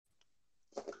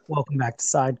Welcome back to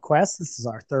Side Quest. This is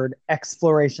our third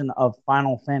exploration of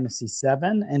Final Fantasy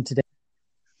VII, and today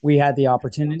we had the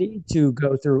opportunity to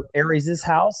go through Ares'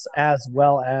 house as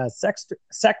well as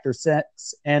Sector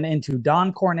 6 and into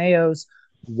Don Corneo's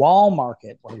Wall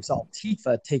Market, where we saw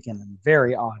Tifa taken in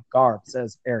very odd garb,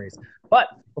 says Ares. But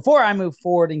before I move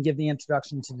forward and give the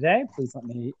introduction to today, please let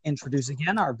me introduce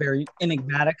again our very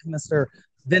enigmatic Mr.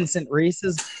 Vincent Reese,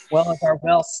 as well as our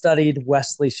well-studied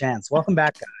Wesley Shantz. Welcome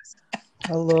back, guys.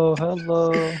 Hello.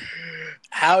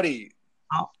 Howdy.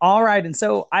 All right. And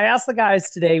so I asked the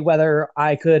guys today whether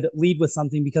I could lead with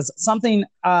something, because something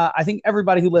I think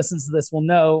everybody who listens to this will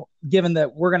know, given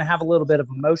that we're going to have a little bit of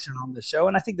emotion on the show.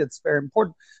 And I think that's very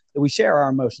important that we share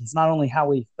our emotions, not only how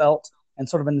we felt and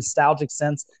sort of a nostalgic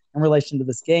sense in relation to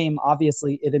this game.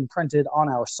 Obviously, it imprinted on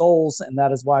our souls, and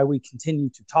that is why we continue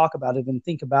to talk about it and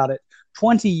think about it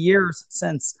 20 years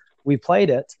since we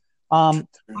played it. But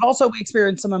also we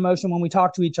experience some emotion when we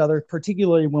talk to each other,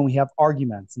 particularly when we have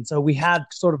arguments. And so we had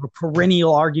sort of a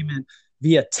perennial argument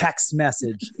via text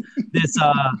message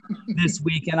this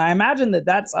week. And I imagine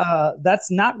that's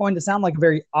not going to sound like a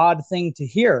very odd thing to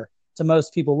hear to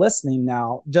most people listening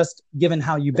now, just given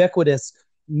how ubiquitous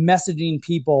messaging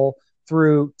people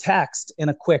through text in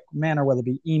a quick manner, whether it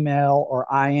be email or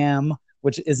IM,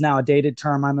 which is now a dated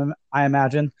term, I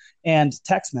imagine, and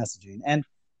text messaging. And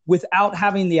without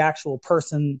having the actual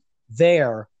person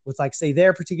there with, like, say,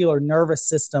 their particular nervous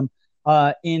system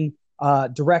in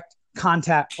direct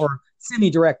contact or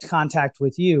semi-direct contact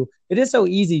with you, it is so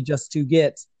easy just to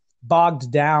get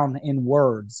bogged down in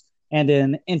words and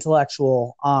in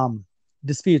intellectual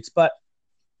disputes. But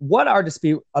what our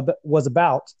dispute was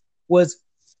about was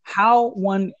how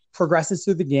one progresses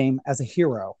through the game as a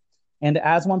hero. And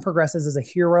as one progresses as a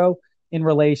hero in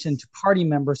relation to party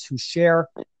members who share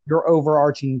your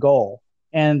overarching goal,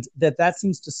 and that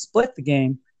seems to split the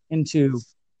game into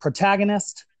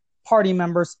protagonist, party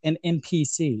members, and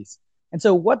NPCs. And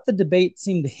so what the debate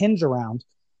seemed to hinge around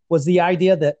was the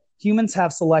idea that humans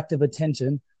have selective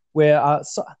attention, where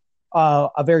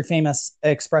a very famous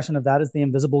expression of that is the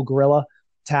invisible gorilla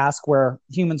task, where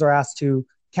humans are asked to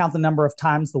count the number of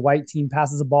times the white team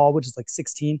passes a ball, which is like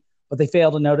 16, but they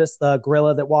fail to notice the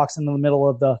gorilla that walks into the middle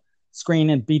of the screen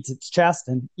and beats its chest.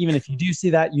 And even if you do see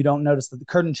that, you don't notice that the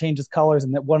curtain changes colors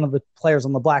and that one of the players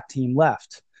on the black team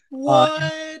left.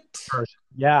 What?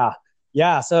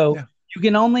 Yeah. So you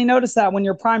can only notice that when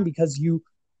you're primed, because you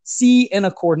see in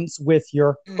accordance with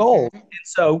your goals. And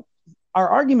so our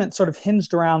argument sort of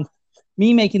hinged around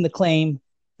me making the claim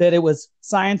that it was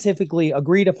scientifically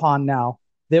agreed upon now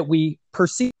that we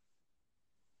perceive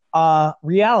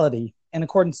reality in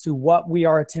accordance to what we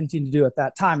are attempting to do at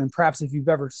that time. And perhaps if you've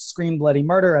ever screamed bloody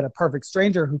murder at a perfect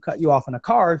stranger who cut you off in a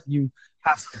car, you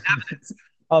have some evidence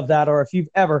of that. Or if you've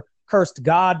ever cursed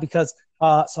God because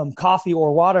some coffee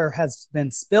or water has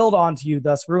been spilled onto you,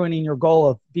 thus ruining your goal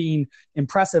of being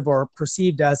impressive or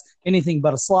perceived as anything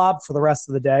but a slob for the rest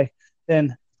of the day,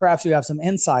 then perhaps you have some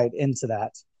insight into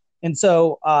that. And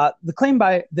so the claim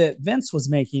that Vince was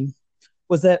making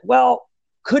was that, well,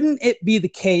 couldn't it be the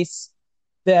case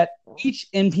that each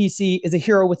NPC is a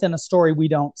hero within a story we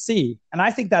don't see? And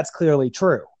I think that's clearly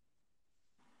true.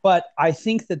 But I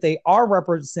think that they are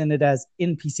represented as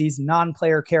NPCs,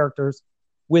 non-player characters,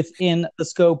 within the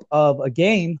scope of a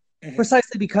game,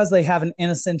 precisely because they have an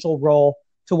inessential role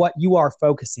to what you are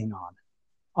focusing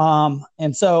on.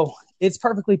 And so it's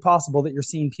perfectly possible that you're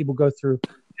seeing people go through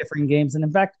different games. And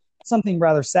in fact, something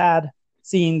rather sad,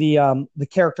 seeing the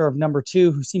character of number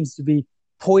 2, who seems to be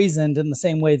poisoned in the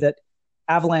same way that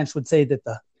Avalanche would say that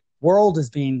the world is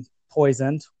being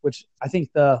poisoned, which I think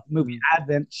the movie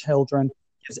Advent Children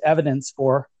gives evidence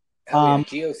for.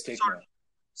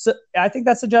 So I think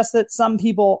that suggests that some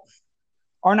people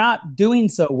are not doing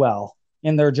so well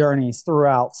in their journeys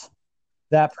throughout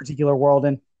that particular world.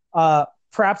 And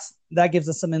perhaps that gives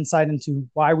us some insight into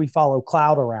why we follow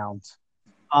Cloud around.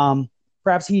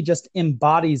 Perhaps he just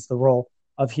embodies the role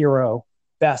of hero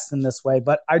best in this way.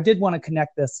 But I did want to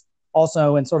connect this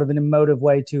also in sort of an emotive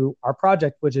way to our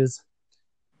project, which is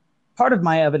part of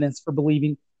my evidence for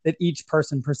believing that each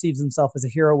person perceives himself as a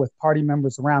hero with party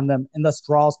members around them, and thus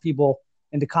draws people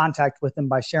into contact with them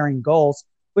by sharing goals,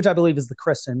 which I believe is the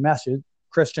Christian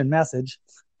message,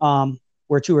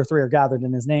 where 2 or 3 are gathered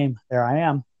in his name, there I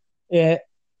am. It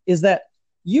is that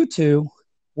you two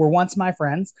were once my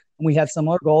friends, and we had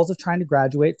similar goals of trying to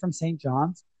graduate from St.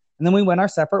 John's, and then we went our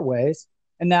separate ways.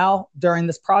 And now, during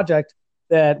this project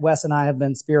that Wes and I have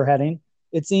been spearheading,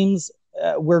 it seems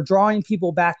we're drawing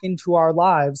people back into our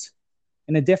lives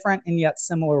in a different and yet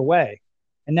similar way.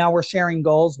 And now we're sharing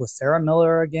goals with Sarah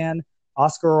Miller again,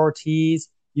 Oscar Ortiz,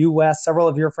 you, Wes, several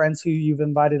of your friends who you've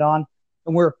invited on,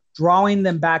 and we're drawing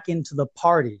them back into the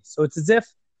party. So it's as if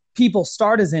people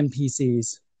start as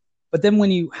NPCs, but then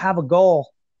when you have a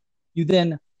goal, you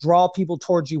then draw people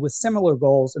towards you with similar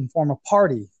goals and form a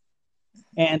party.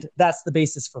 And that's the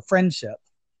basis for friendship.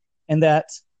 And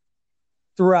that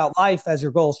throughout life, as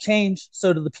your goals change,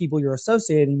 so do the people you're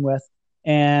associating with.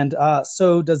 And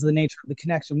so does the nature of the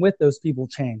connection with those people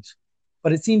change.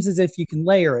 But it seems as if you can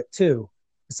layer it too.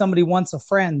 If somebody wants a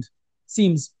friend,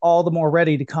 seems all the more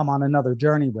ready to come on another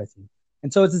journey with you.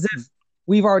 And so it's as if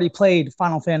we've already played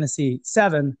Final Fantasy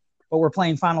VII, but we're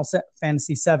playing Final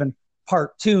Fantasy VII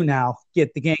Part 2 now.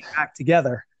 Get the game back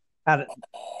together. Here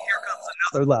comes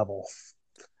another level.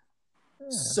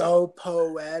 So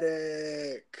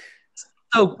poetic.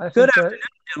 So good afternoon,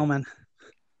 gentlemen.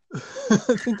 I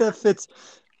think that fits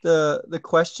the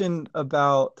question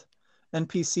about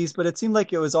NPCs, but it seemed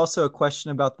like it was also a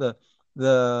question about the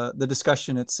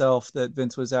discussion itself that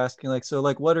Vince was asking. Like, so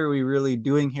like, what are we really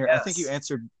doing here? Yes. I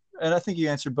think you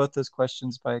answered both those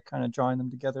questions by kind of drawing them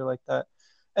together like that.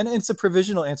 And it's a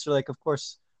provisional answer. Like, of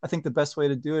course, I think the best way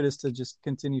to do it is to just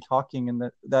continue talking,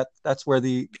 and that's where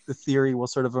the theory will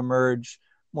sort of emerge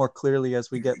more clearly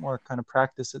as we get more kind of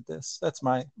practice at this. That's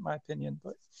my opinion.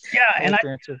 But yeah, and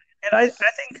I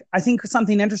think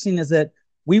something interesting is that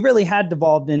we really had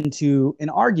devolved into an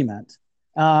argument.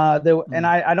 And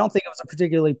I don't think it was a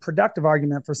particularly productive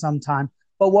argument for some time.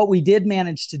 But what we did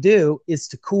manage to do is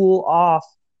to cool off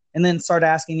and then start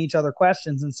asking each other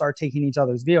questions and start taking each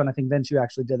other's view. And I think, Vince, you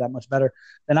actually did that much better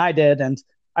than I did. And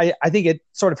I think it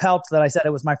sort of helped that I said it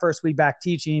was my first week back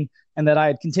teaching and that I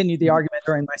had continued the argument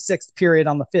during my 6th period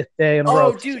on the 5th day in a row.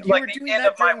 Oh, dude, you were doing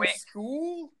that during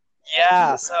school?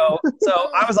 Yeah, so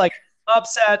I was like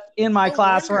upset in my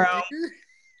classroom.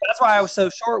 That's why I was so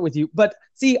short with you. But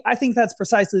see, I think that's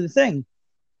precisely the thing.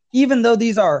 Even though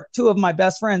these are two of my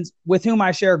best friends with whom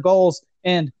I share goals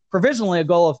and provisionally a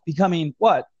goal of becoming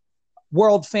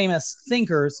world famous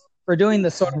thinkers for doing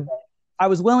this sort of thing, I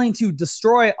was willing to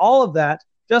destroy all of that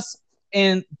just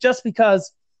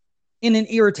because in an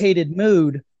irritated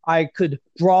mood, I could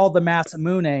draw the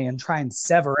Masamune and try and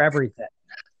sever everything.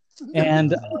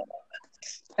 And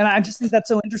I just think that's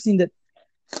so interesting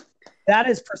that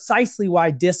is precisely why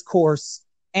discourse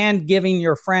and giving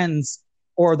your friends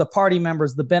or the party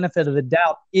members the benefit of the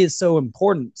doubt is so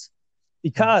important.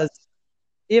 Because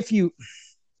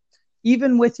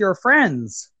even with your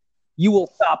friends, you will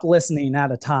stop listening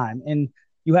at a time and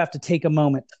you have to take a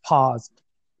moment to pause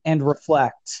and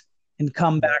reflect and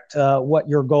come back to what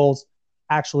your goals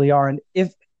actually are. And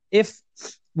if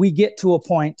we get to a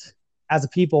point as a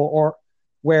people or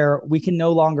where we can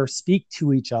no longer speak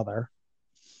to each other,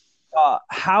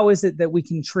 how is it that we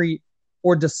can treat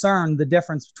or discern the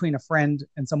difference between a friend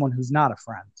and someone who's not a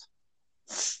friend?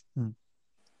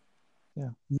 Yeah.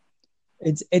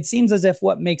 It seems as if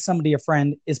what makes somebody a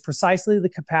friend is precisely the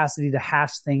capacity to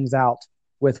hash things out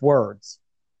with words.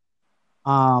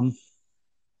 And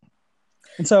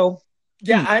so,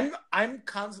 yeah, I'm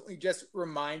constantly just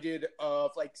reminded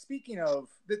of, like, speaking of,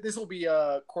 this will be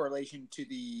a correlation to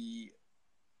the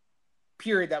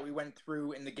period that we went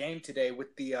through in the game today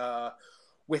with the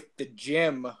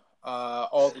gym,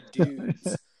 all the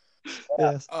dudes.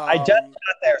 Yes. I just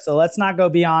got there, so let's not go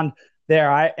beyond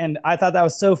there. I thought that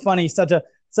was so funny, such a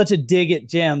dig at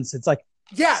gyms. It's like,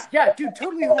 yeah, dude,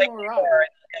 totally homoerotic.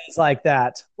 Things like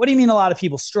that. What do you mean a lot of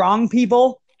people? Strong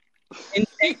people?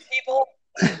 Insane people?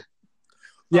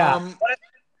 Yeah.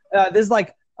 This is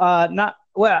like not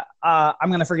well. I'm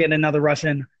gonna forget another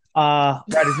Russian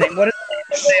writer's name.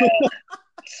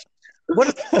 What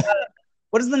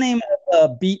is the name of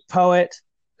the beat poet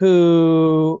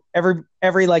who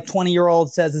every like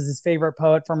 20-year-old says is his favorite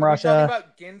poet from Russia? Are we talking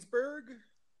about Ginsberg?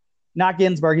 Not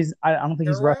Ginsberg. I don't think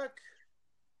he's Russian.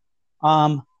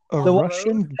 A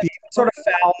Russian beat sort of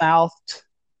foul-mouthed.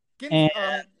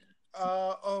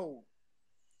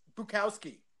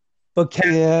 Bukowski.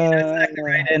 Yeah, exactly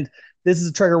right. And this is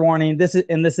a trigger warning. This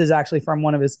is actually from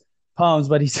one of his poems.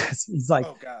 But he's like,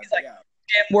 damn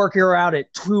work, you're out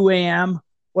at 2 a.m.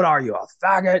 What are you, a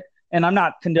faggot? And I'm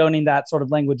not condoning that sort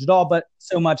of language at all, but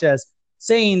so much as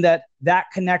saying that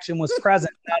connection was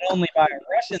present not only by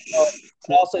Russians,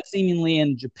 but also seemingly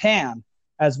in Japan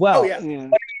as well. Oh, yeah. What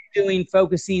are you doing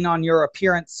focusing on your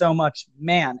appearance so much,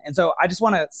 man? And so I just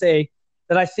want to say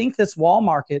that I think this wall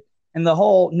market and the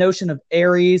whole notion of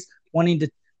Ares wanting to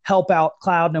help out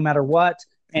Cloud no matter what,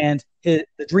 and the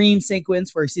dream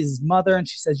sequence where he sees his mother and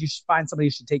she says, you should find somebody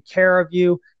who should take care of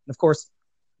you. And of course,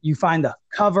 you find the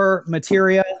cover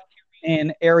material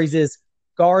in Ares'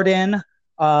 garden,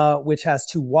 which has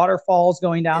 2 waterfalls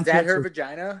going down. Is that her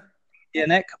vagina?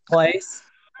 Scenic place.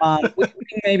 We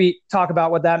can maybe talk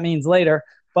about what that means later.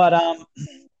 But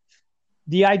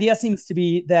the idea seems to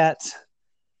be that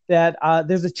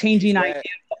there's a changing idea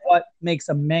of what makes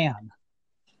a man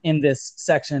in this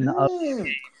section of.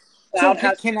 So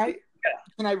can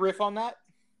I riff on that?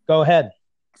 Go ahead.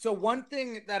 So one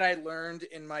thing that I learned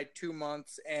in my 2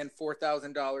 months and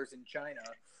 $4,000 in China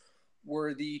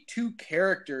were the two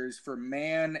characters for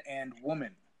man and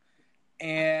woman.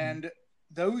 And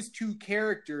those two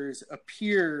characters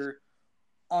appear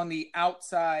on the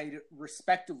outside,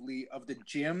 respectively, of the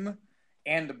gym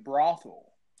and the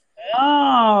brothel.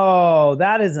 Oh,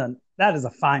 that is a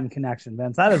fine connection,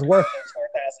 Vince. That is worth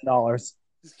 $4,000.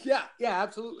 Yeah,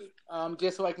 absolutely.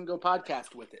 Just so I can go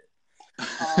podcast with it.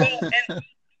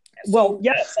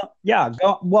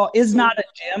 Is not a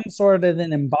gym sort of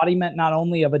an embodiment not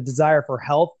only of a desire for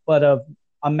health, but of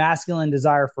a masculine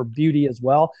desire for beauty as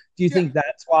well? Do you think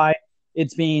that's why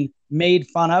it's being made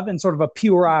fun of in sort of a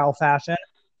puerile fashion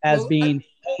as being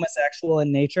homosexual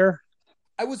in nature?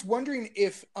 I was wondering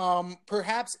if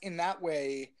perhaps in that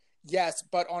way, yes,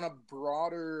 but on a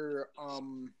broader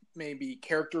maybe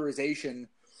characterization,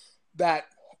 that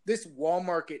this wall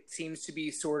market seems to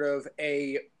be sort of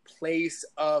a place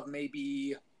of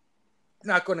maybe,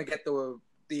 not going to get the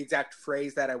exact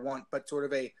phrase that I want, but sort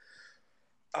of a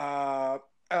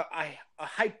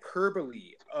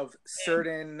hyperbole of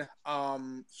certain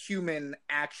human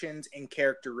actions and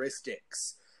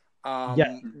characteristics.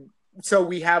 So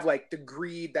we have like the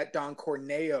greed that Don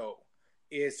Corneo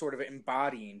is sort of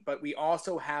embodying, but we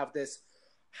also have this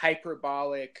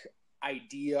hyperbolic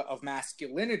idea of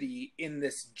masculinity in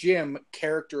this gym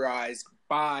characterized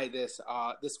by this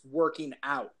working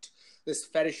out, this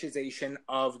fetishization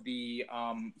of the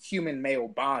human male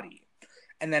body.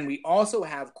 And then we also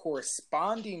have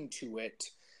corresponding to it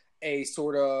a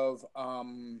sort of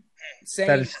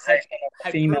saying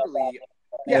hyperbole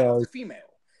of the female.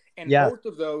 And both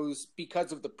of those,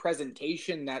 because of the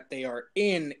presentation that they are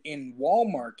in Wall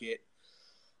Market,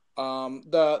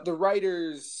 the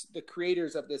writers, the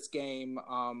creators of this game,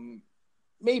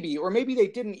 maybe they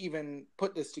didn't even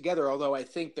put this together, although I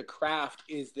think the craft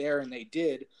is there and they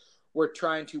did, were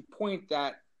trying to point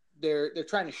that they're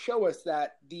trying to show us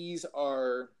that these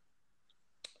are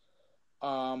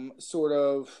sort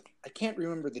of, I can't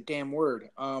remember the damn word,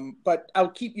 but I'll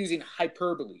keep using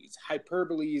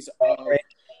hyperboles of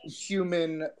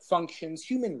human functions,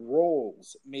 human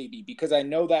roles, maybe, because I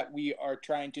know that we are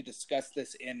trying to discuss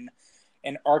this in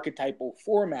an archetypal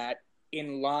format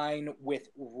in line with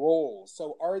roles.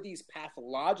 So are these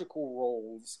pathological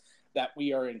roles that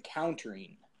we are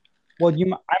encountering? Well,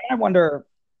 I might wonder,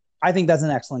 I think that's an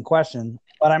excellent question,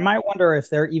 but I might wonder if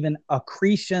they're even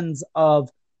accretions of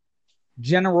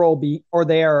or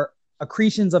they are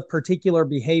accretions of particular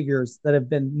behaviors that have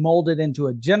been molded into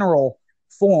a general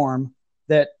form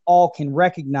that all can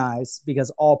recognize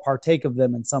because all partake of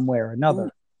them in some way or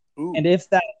another. Ooh. And if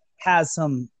that has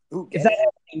some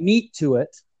meat to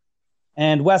it,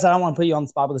 and Wes, I don't want to put you on the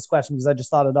spot with this question because I just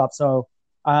thought it up. So,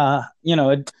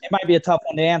 it might be a tough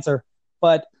one to answer,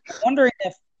 but I'm wondering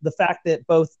if the fact that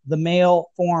both the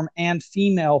male form and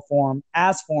female form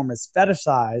is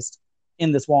fetishized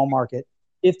in this wall market,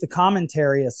 if the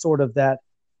commentary is sort of that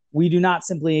we do not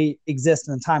simply exist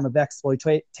in a time of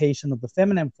exploitation of the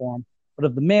feminine form, but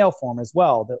of the male form as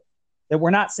well, that we're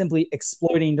not simply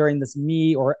exploiting during this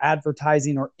me or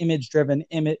advertising or image-driven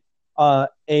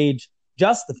age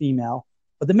just the female,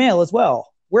 but the male as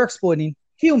well. We're exploiting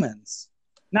humans,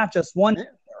 not just one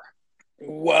gender.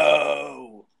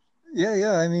 Whoa.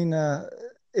 Yeah. I mean,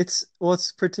 it's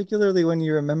particularly when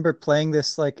you remember playing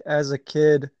this like as a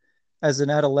kid, as an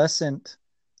adolescent,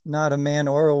 not a man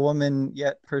or a woman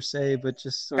yet per se, but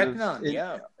just sort of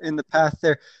in the path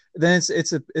there. Then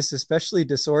it's especially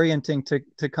disorienting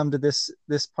to come to this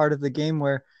part of the game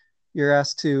where you're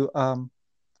asked to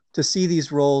see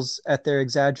these roles at their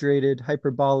exaggerated,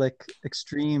 hyperbolic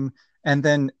extreme, and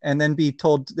then be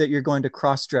told that you're going to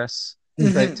cross-dress,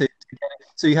 right?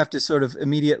 So you have to sort of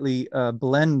immediately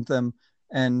blend them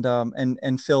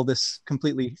and fill this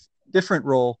completely different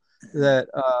role that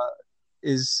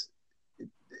is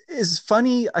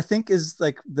funny. I think is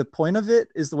like the point of it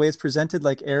is the way it's presented.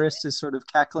 Like Eris is sort of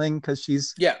cackling because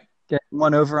she's getting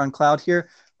one over on Cloud here.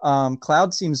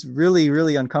 Cloud seems really,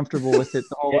 really uncomfortable with it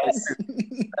the whole way.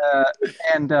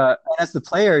 And as the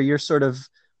player, you're sort of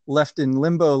left in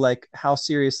limbo, like how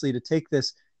seriously to take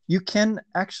this. You can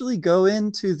actually go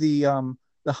into the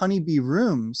honeybee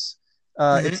rooms.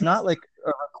 It's not like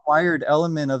a required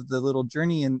element of the little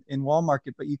journey in Wall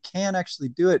Market, but you can actually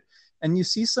do it. And you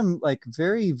see some like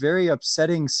very, very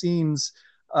upsetting scenes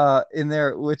in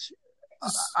there, which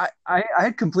I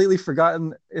had completely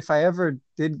forgotten if I ever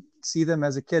did see them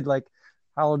as a kid, like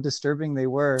how disturbing they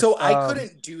were. So I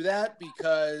couldn't do that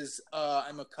because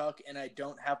I'm a cuck and I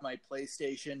don't have my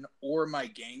PlayStation or my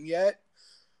game yet.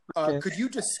 Okay. Could you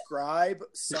describe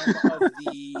some of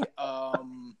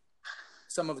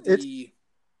the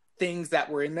things that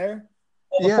were in there?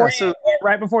 Well,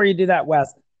 right before you do that,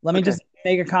 Wes, let me just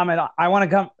make a comment. I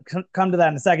want to come to that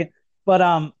in a second,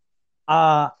 but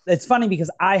it's funny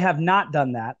because I have not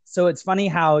done that. So it's funny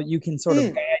how you can sort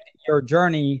of guide your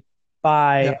journey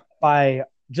by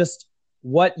just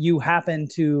what you happen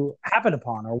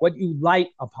upon or what you light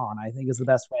upon, I think is the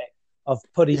best way of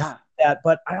putting that.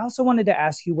 But I also wanted to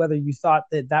ask you whether you thought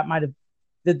that might have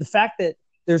the fact that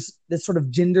there's this sort of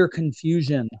gender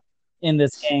confusion in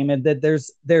this game, and that there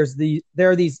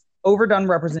are these overdone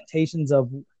representations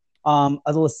of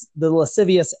the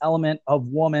lascivious element of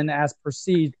woman as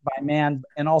perceived by man,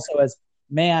 and also as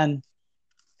man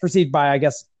perceived by, I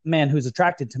guess, man who's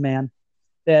attracted to man.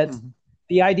 That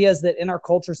the idea is that in our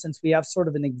culture, since we have sort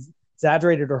of an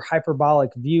exaggerated or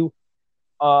hyperbolic view,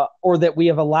 or that we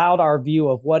have allowed our view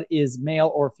of what is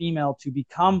male or female to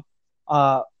become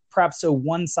perhaps so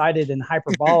one-sided and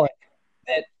hyperbolic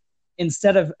that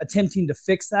instead of attempting to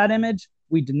fix that image,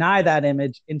 we deny that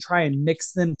image and try and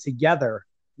mix them together.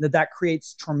 That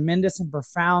creates tremendous and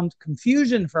profound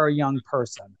confusion for a young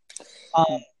person.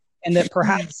 And that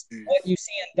perhaps what you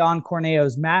see in Don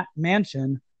Corneo's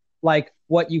mansion, like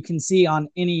what you can see on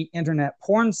any internet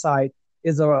porn site,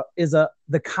 is the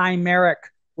chimeric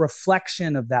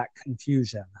reflection of that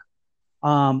confusion,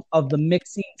 of the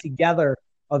mixing together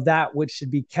of that which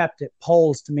should be kept at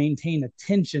poles to maintain a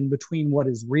tension between what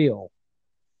is real.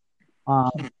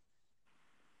 Hold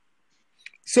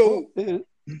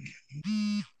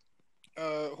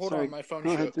on, my phone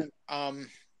shook.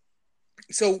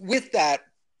 So with that,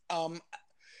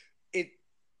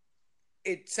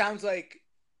 it sounds like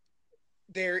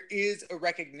there is a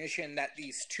recognition that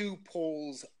these two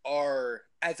poles are,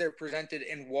 as they're presented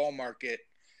in Wall Market,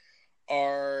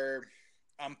 are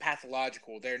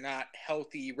pathological. They're not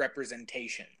healthy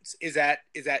representations. Is that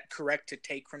correct to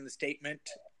take from the statement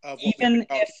of even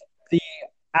if the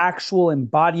actual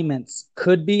embodiments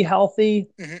could be healthy,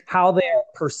 how they are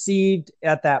perceived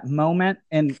at that moment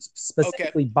and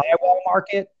specifically by Wall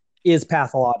Market is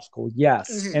pathological?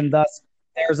 Yes. And thus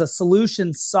there's a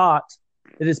solution sought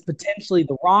that is potentially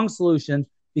the wrong solution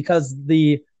because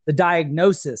the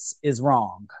diagnosis is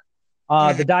wrong.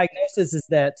 The diagnosis is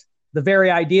that the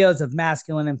very ideas of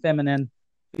masculine and feminine,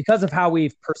 because of how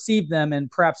we've perceived them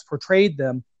and perhaps portrayed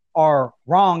them, are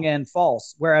wrong and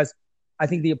false. Whereas I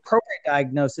think the appropriate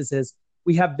diagnosis is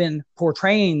we have been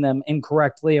portraying them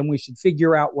incorrectly and we should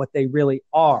figure out what they really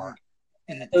are.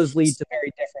 And those lead to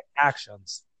very different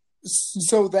actions.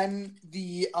 So then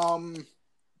the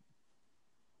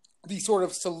sort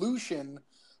of solution,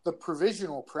 the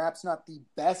provisional, perhaps not the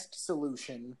best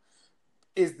solution,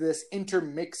 is this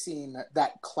intermixing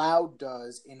that Cloud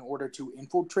does in order to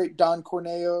infiltrate Don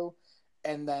Corneo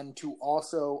and then to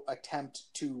also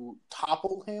attempt to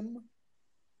topple him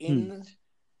in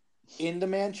the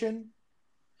mansion.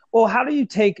 Well, how do you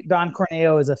take Don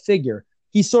Corneo as a figure?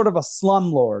 He's sort of a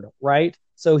slumlord, right?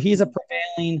 So he's a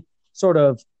prevailing sort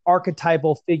of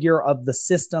archetypal figure of the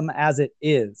system as it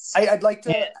is. I'd like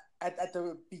to, at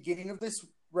the beginning of this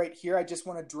right here, I just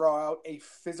want to draw out a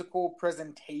physical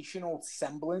presentational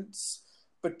semblance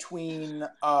between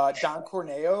Don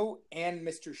Corneo and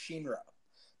Mr. Shinra.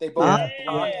 They both have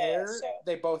blonde hair.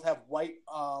 They both have white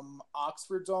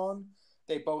Oxfords on.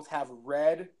 They both have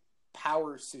red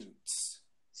power suits.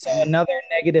 So another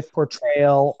negative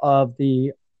portrayal of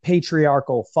the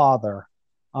patriarchal father.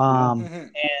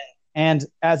 And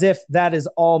as if that is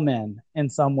all men in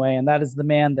some way. And that is the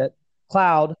man that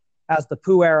Cloud, as the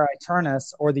puer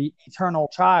aeternus, or the eternal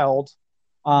child,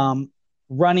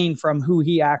 running from who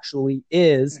he actually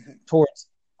is towards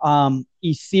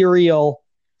ethereal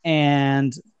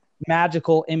and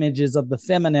magical images of the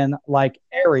feminine, like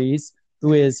Ares,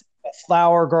 who is a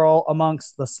flower girl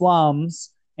amongst the slums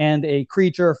and a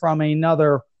creature from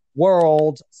another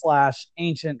world /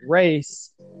 ancient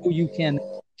race who you can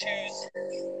choose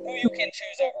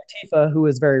over Tifa, who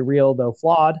is very real though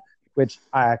flawed, which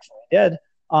I actually did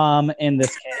in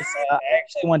this case. I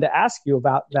actually wanted to ask you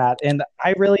about that, and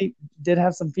I really did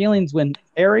have some feelings when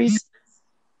Ares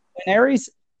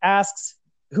asks,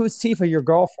 "Who's Tifa, your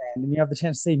girlfriend?" and you have the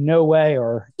chance to say "No way"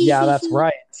 or "Yeah, that's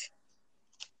right."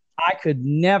 I could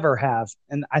never have,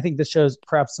 and I think this shows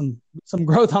perhaps some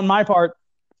growth on my part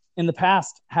in the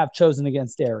past, have chosen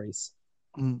against Ares.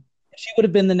 She would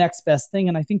have been the next best thing,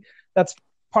 and I think that's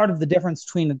part of the difference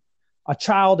between a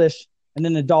childish and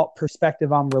an adult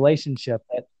perspective on relationship.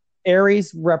 That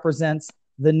Aries represents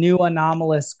the new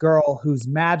anomalous girl who's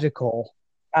magical,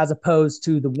 as opposed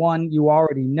to the one you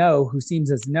already know who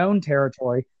seems as known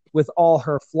territory with all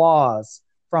her flaws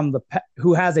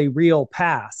who has a real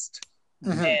past.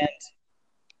 Mm-hmm. And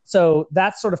so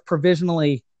that's sort of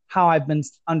provisionally how I've been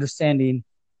understanding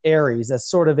Aries as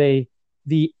sort of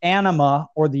the anima,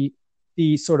 or the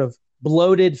sort of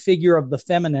bloated figure of the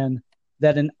feminine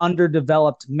that an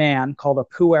underdeveloped man called a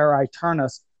puer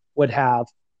aeternus would have,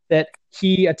 that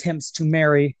he attempts to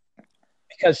marry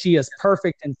because she is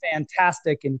perfect and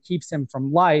fantastic and keeps him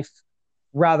from life,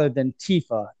 rather than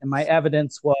Tifa. And my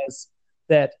evidence was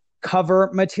that cover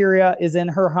materia is in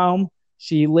her home.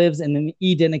 She lives in an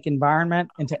Edenic environment,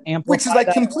 and to amplify, which is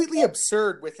like completely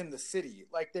absurd within the city.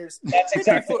 Like there's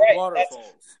 50-foot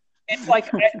waterfalls. It's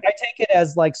like I take it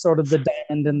as like sort of the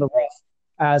diamond in the rough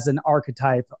as an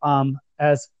archetype,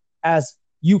 as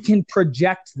you can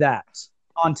project that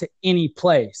onto any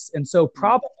place. And so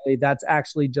probably that's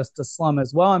actually just a slum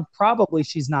as well. And probably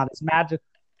she's not as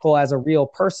magical as a real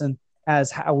person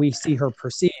as how we see her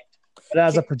perceived. But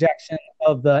as a projection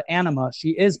of the anima, she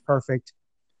is perfect,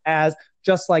 as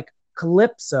just like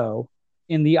Calypso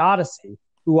in the Odyssey,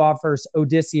 who offers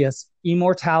Odysseus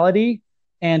immortality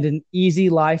and an easy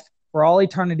life for all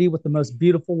eternity with the most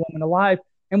beautiful woman alive,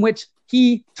 in which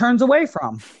he turns away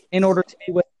from in order to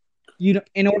be with you,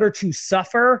 in order to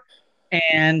suffer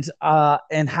and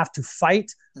have to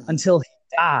fight until he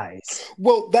dies.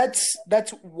 Well, that's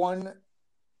one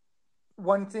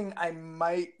thing I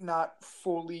might not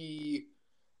fully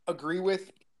agree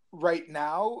with right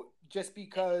now, just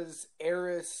because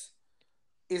Eris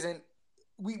isn't.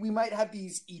 We might have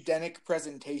these Edenic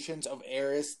presentations of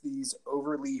Eris, these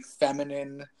overly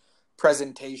feminine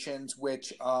presentations,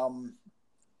 which are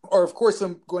of course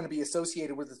going to be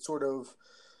associated with a sort of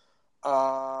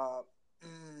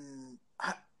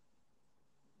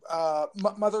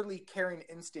motherly caring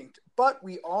instinct. But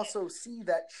we also see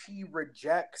that she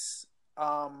rejects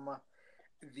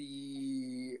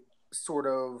the sort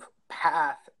of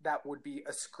path that would be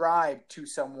ascribed to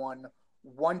someone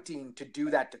wanting to do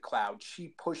that to Cloud.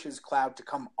 She pushes Cloud to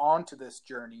come onto this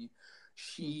journey.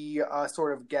 She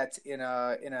sort of gets in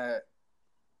a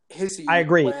hissy. I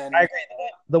agree.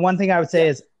 The one thing I would say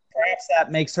is perhaps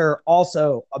that makes her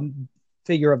also a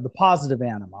figure of the positive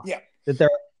anima. Yeah. That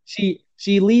she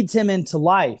leads him into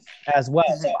life as well.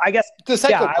 Mm-hmm. So I guess the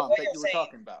psychopomp that you were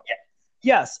talking about. Yeah,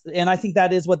 yes, and I think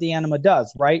that is what the anima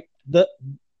does, right?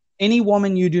 Any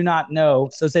woman you do not know,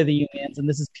 so say the Jungians, and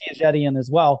this is Piagetian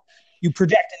as well, you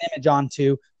project an image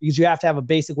onto because you have to have a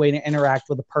basic way to interact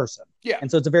with a person. Yeah. And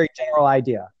so it's a very general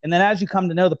idea. And then as you come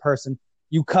to know the person,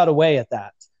 you cut away at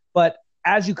that. But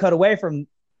as you cut away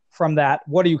from that,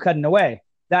 what are you cutting away?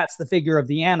 That's the figure of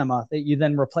the anima that you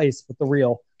then replace with the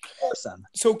real person.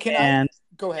 So I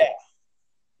go ahead? Yeah.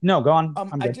 No, go on.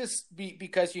 I just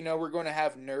because we're going to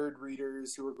have nerd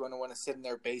readers who are going to want to sit in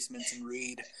their basements and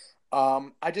read.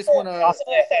 I just want to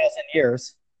possibly 1,000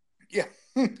 years. Yeah,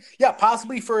 yeah,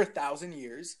 possibly for 1,000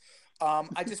 years.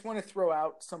 I just want to throw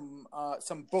out some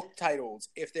book titles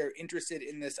if they're interested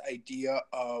in this idea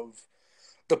of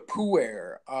the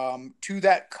puer. Two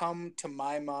that come to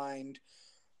my mind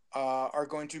are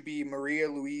going to be Maria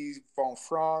Louise von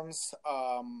Franz,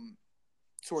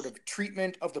 sort of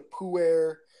treatment of the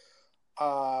puer.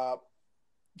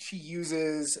 She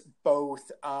uses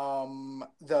both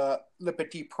the Le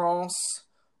Petit Prince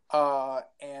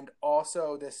and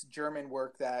also this German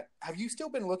work that... Have you still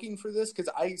been looking for this? Because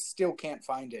I still can't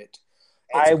find it.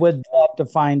 I would love to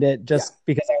find it just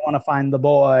because I want to find the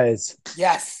boys.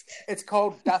 Yes. It's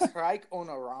called Das Reich ohne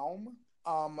Raum,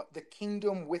 The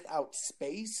Kingdom Without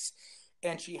Space.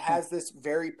 And she has this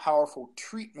very powerful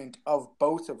treatment of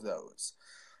both of those.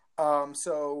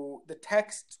 So the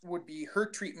text would be her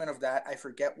treatment of that. I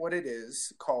forget what it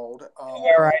is called.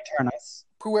 Puer Aeternus.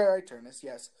 Puer Aeternus,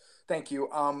 yes. Thank you.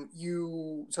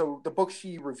 So the book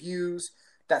she reviews,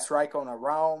 Das Reich ohne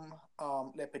Raum,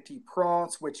 Le Petit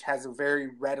Prince, which has a very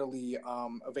readily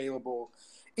available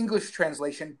English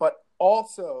translation, but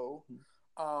also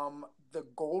The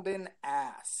Golden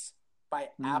Ass by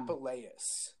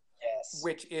Apuleius,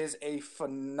 which is a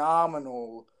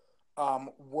phenomenal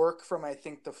work from, I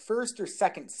think, the 1st or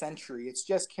 2nd century. It's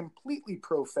just completely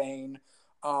profane.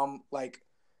 Well,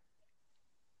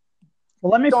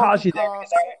 let me pause you there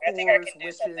because I think I can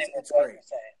do something with what you're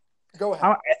saying. Go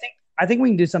ahead. I think we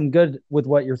can do some good with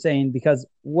what you're saying, because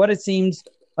what it seems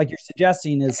like you're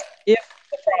suggesting is if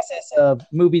the process of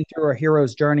moving through a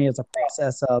hero's journey is a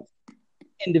process of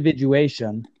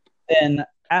individuation, then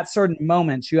at certain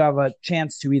moments you have a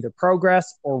chance to either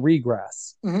progress or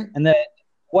regress. Mm-hmm. And that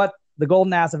what the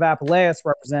golden ass of Apuleius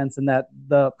represents, and that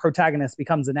the protagonist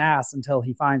becomes an ass until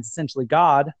he finds essentially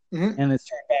God and is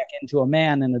turned back into a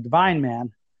man and a divine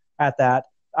man at that.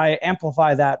 I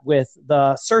amplify that with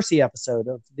the Circe episode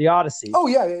of the Odyssey. Oh,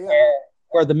 yeah.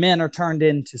 Where the men are turned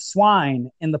into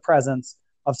swine in the presence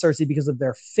of Circe because of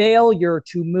their failure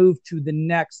to move to the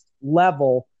next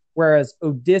level, whereas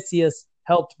Odysseus,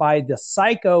 helped by the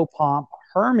psychopomp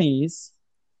Hermes,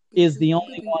 is the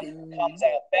only one who comes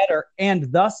out better and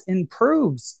thus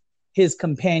improves his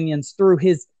companions through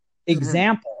his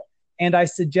example. And I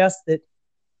suggest that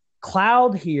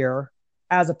Cloud here,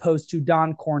 as opposed to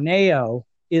Don Corneo,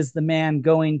 is the man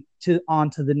going on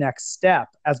to the next step,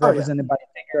 as represented by the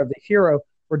figure of the hero,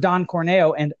 where Don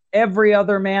Corneo and every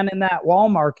other man in that wall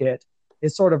market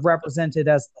is sort of represented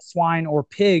as the swine or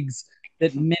pigs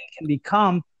that men can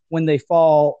become when they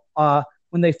fall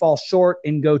short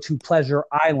and go to Pleasure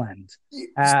Island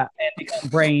and become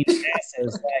brain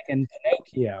asses like in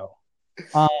Pinocchio.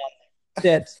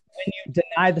 That when you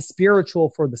deny the spiritual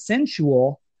for the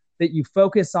sensual, that you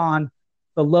focus on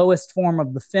the lowest form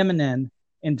of the feminine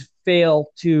and fail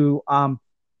to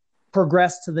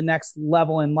progress to the next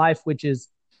level in life, which is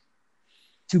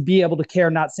to be able to care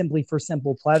not simply for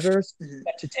simple pleasures,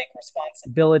 but to take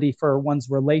responsibility for one's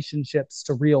relationships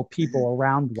to real people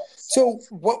around one. So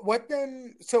what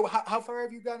then? So how far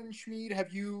have you gotten, Schmied?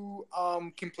 Have you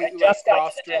completely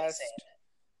cross-dressed?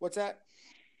 What's that?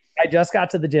 I just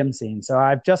got to the gym scene, so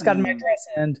I've just gotten my dress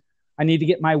in. I need to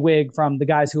get my wig from the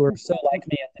guys who are so like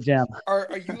me at the gym. Are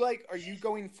you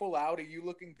going full out? Are you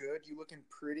looking good? You looking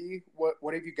pretty?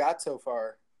 What have you got so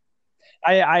far?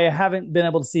 I haven't been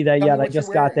able to see that yet. I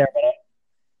just got there,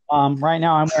 but right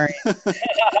now I'm wearing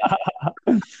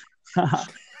I'm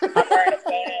wearing a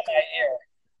phone in my ear,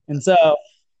 and so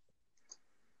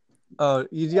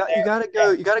you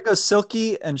gotta go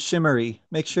silky and shimmery.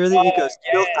 Make sure that you go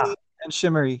silky and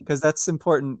shimmery, because that's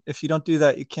important. If you don't do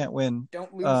that, you can't win.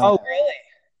 Don't lose. Oh, really?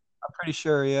 I'm pretty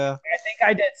sure. Yeah. I think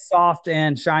I did soft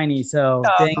and shiny. So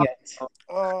dang it.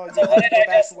 Oh, you have to go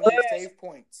back to when you save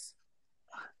points.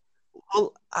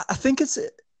 Well, I think it's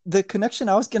the connection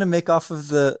I was going to make off of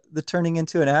the turning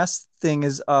into an ass thing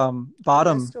is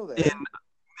Bottom in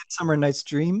Midsummer Night's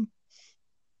Dream.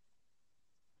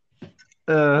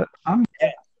 Go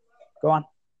on.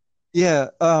 Yeah.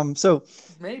 So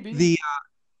maybe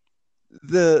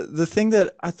the thing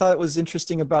that I thought was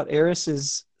interesting about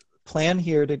Eris's plan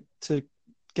here to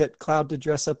get Cloud to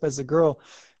dress up as a girl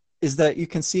is that you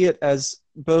can see it as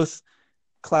both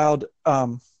Cloud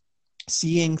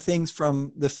seeing things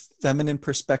from the feminine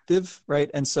perspective, right?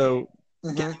 And so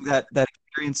getting that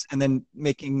experience and then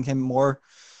making him more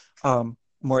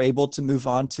able to move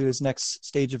on to his next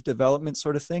stage of development,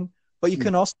 sort of thing. But you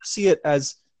can also see it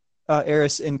as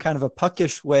Eris in kind of a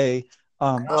puckish way,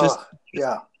 just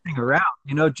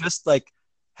around, just like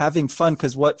having fun,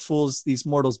 because what fools these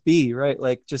mortals be, right?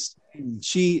 Like just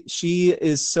she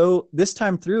is so, this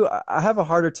time through, I have a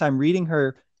harder time reading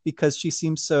her because she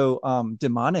seems so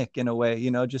demonic in a way,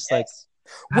 just like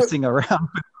messing around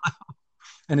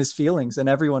and his feelings and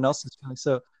everyone else's feelings.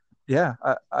 So yeah,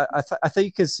 I think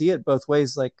you could see it both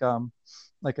ways. Like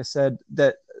I said,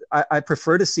 that I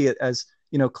prefer to see it as,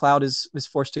 Cloud is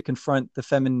forced to confront the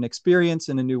feminine experience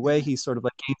in a new way. He sort of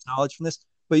like gains knowledge from this,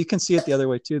 but you can see it the other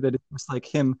way too, that it's like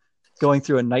him going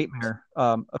through a nightmare,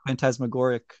 a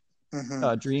phantasmagoric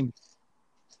dream.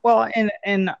 Well,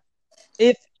 and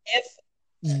if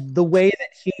the way that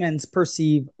humans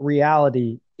perceive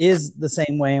reality is the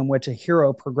same way in which a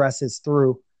hero progresses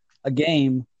through a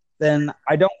game, then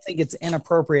I don't think it's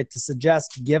inappropriate to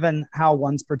suggest, given how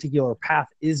one's particular path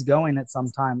is going at some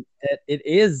time, that it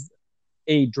is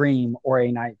a dream or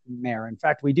a nightmare. In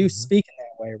fact, we do speak in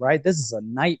that way, right? This is a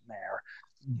nightmare.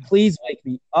 Please wake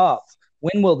me up.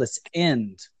 When will this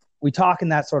end? We talk in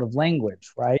that sort of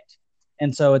language, right?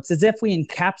 And so it's as if we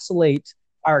encapsulate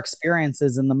our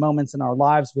experiences and the moments in our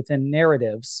lives within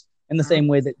narratives in the same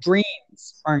way that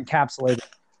dreams are encapsulated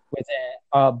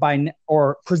within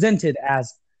or presented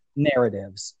as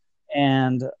narratives.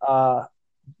 And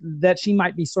that she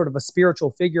might be sort of a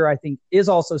spiritual figure, I think, is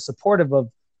also supportive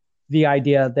of the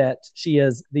idea that she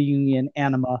is the Jungian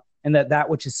anima, and that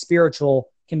which is spiritual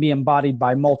can be embodied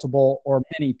by multiple or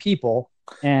many people,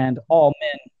 and all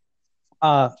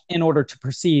men, in order to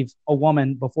perceive a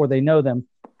woman before they know them,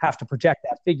 have to project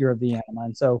that figure of the anima.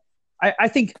 And so I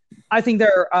think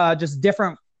they're just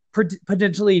different,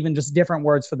 potentially even just different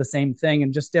words for the same thing,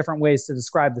 and just different ways to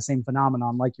describe the same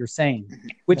phenomenon, like you're saying,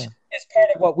 which is part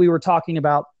of what we were talking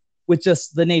about with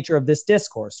just the nature of this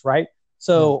discourse, right?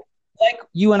 So like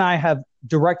you and I have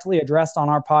directly addressed on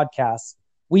our podcast,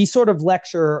 we sort of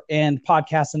lecture and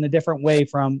podcast in a different way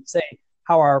from, say,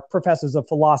 how our professors of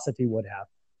philosophy would have.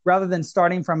 Rather than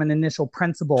starting from an initial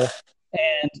principle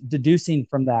and deducing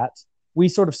from that, we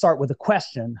sort of start with a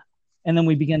question, and then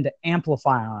we begin to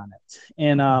amplify on it.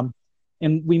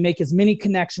 And we make as many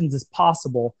connections as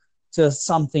possible to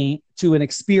something, to an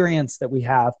experience that we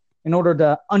have, in order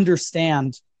to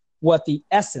understand what the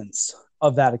essence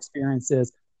of that experience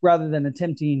is, rather than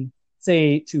attempting,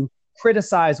 say, to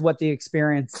criticize what the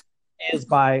experience is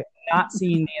by not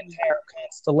seeing the entire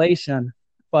constellation,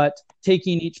 but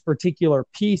taking each particular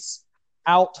piece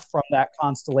out from that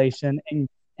constellation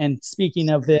and speaking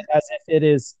of it as if it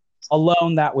is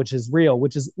alone that which is real,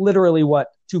 which is literally what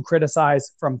to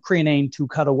criticize from crenane to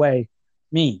cut away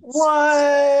means.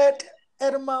 What?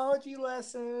 Etymology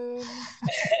lesson.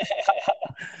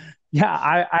 Yeah,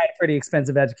 I had a pretty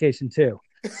expensive education too.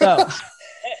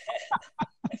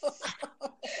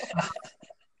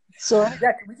 So,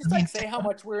 yeah, can we just say how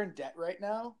much we're in debt right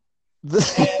now?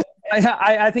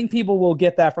 I think people will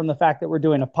get that from the fact that we're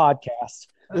doing a podcast.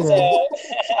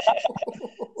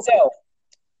 So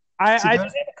I just have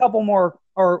a couple more.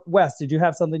 Or Wes, did you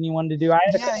have something you wanted to do?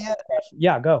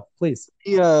 Yeah, go, please.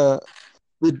 The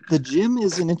gym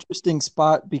is an interesting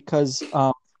spot because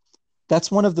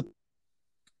that's one of the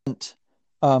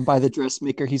by the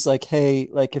dressmaker. He's like, hey,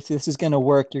 like if this is going to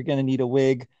work, you're going to need a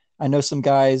wig. I know some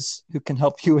guys who can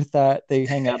help you with that. They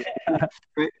hang out.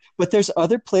 Right? But there's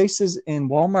other places in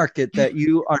Walmart that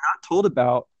you are not told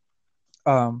about,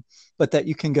 but that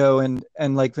you can go and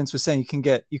like Vince was saying,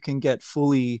 you can get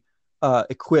fully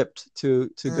equipped to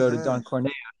go to Don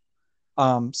Corneo.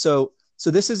 So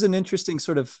this is an interesting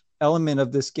sort of element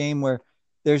of this game where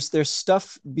there's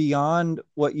stuff beyond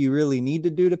what you really need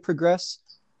to do to progress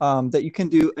that you can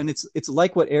do, and it's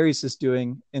like what Ares is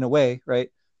doing in a way, right?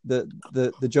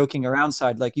 The joking around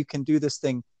side, like you can do this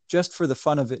thing just for the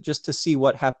fun of it, just to see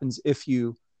what happens if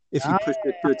you push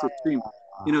it to its extreme,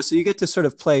 so you get to sort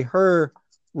of play her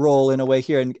role in a way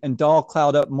here and doll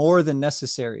Cloud up more than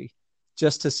necessary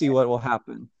just to see what will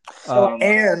happen.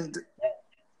 And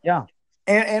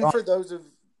for those of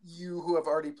you who have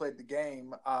already played the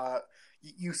game,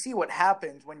 you see what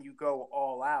happens when you go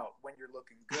all out, when you're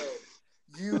looking good.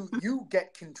 You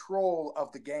get control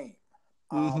of the game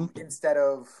instead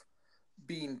of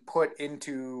being put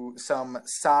into some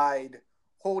side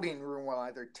holding room while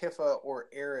either Tifa or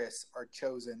Aris are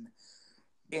chosen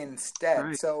instead.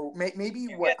 Right. So maybe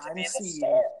what I'm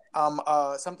seeing,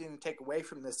 something to take away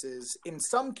from this is, in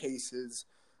some cases,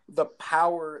 the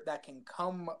power that can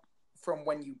come from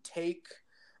when you take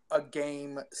a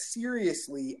game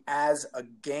seriously as a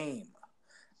game.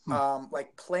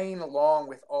 Like playing along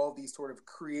with all these sort of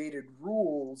created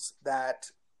rules that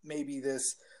maybe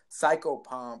this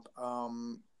psychopomp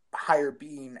higher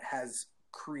being has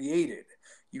created.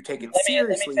 You take it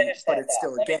seriously, but it's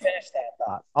still a game.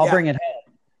 I'll bring it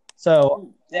home.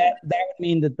 So that would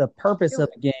mean that the purpose of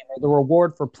the game, or the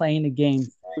reward for playing a game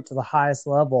through to the highest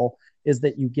level, is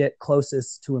that you get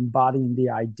closest to embodying the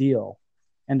ideal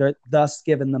and are thus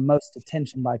given the most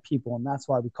attention by people. And that's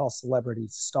why we call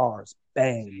celebrities stars.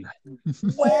 Bang.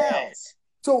 Wow.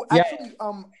 So actually,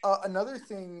 another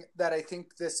thing that I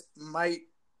think this might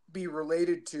be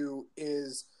related to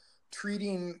is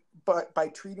by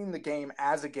treating the game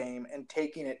as a game and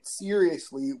taking it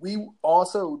seriously. We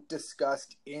also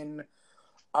discussed in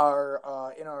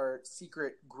our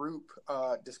secret group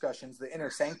discussions, the Inner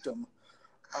Sanctum,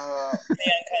 the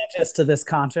unconscious to this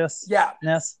consciousness.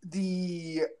 Yes.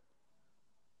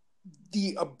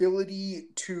 The ability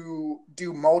to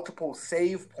do multiple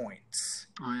save points,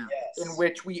 in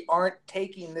which we aren't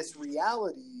taking this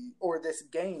reality or this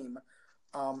game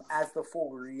as the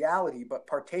full reality, but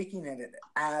partaking in it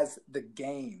as the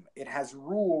game. It has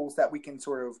rules that we can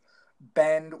sort of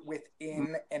bend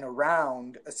within and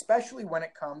around, especially when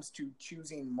it comes to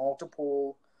choosing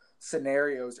multiple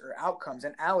scenarios or outcomes.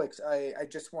 And Alex, I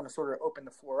just want to sort of open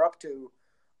the floor up to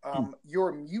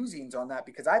your musings on that,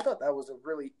 because I thought that was a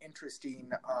really interesting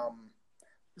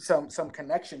some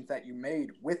connections that you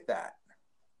made with that.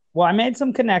 Well, I made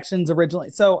some connections originally.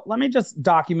 So let me just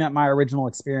document my original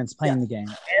experience playing the game.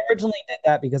 I originally did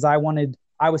that because I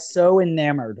was so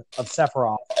enamored of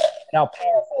Sephiroth and how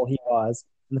powerful he was,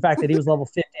 and the fact that he was level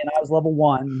 50 and I was level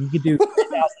 1, and he could do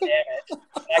 3,000 damage,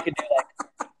 and I could do like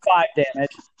 5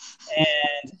 damage,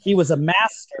 and he was a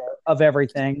master of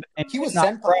everything, and he was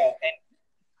not broke,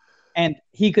 and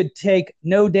he could take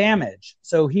no damage.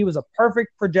 So he was a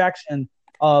perfect projection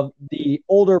of the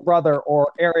older brother,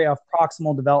 or area of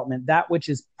proximal development, that which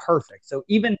is perfect. So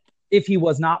even if he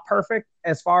was not perfect,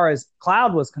 as far as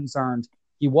Cloud was concerned,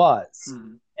 he was.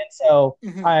 And so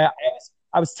I was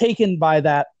I was taken by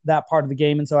that part of the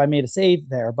game, and so I made a save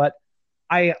there. But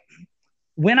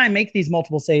when I make these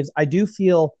multiple saves, I do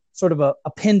feel sort of a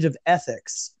pinch of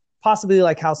ethics, possibly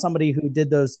like how somebody who did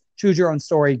those choose your own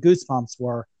story Goosebumps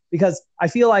were, because I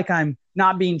feel like I'm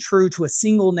not being true to a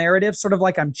single narrative, sort of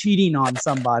like I'm cheating on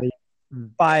somebody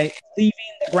by leaving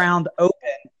the ground open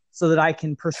so that I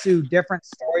can pursue different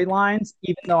storylines,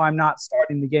 even though I'm not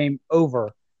starting the game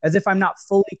over, as if I'm not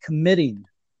fully committing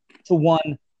to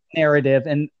one narrative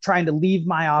and trying to leave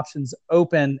my options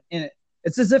open in it.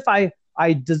 It's as if I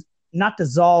not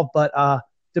dissolve, but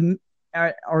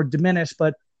or diminish.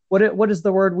 But what is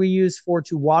the word we use for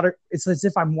to water? It's as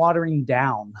if I'm watering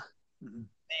down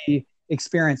the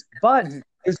experience. But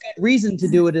there's good reason to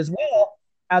do it as well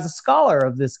as a scholar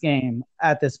of this game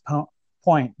at this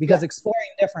point, because exploring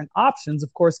different options,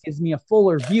 of course, gives me a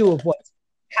fuller view of what's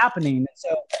happening. And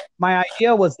so my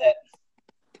idea was that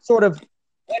sort of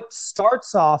what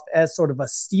starts off as sort of a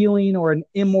stealing or an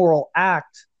immoral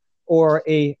act or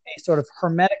a sort of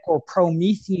hermetic or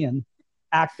Promethean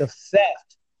act of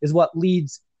theft is what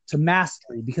leads to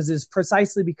mastery, because it's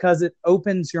precisely because it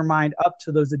opens your mind up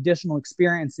to those additional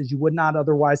experiences you would not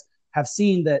otherwise have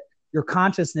seen, that your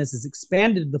consciousness is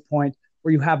expanded to the point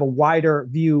where you have a wider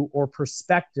view or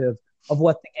perspective of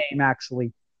what the game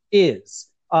actually is.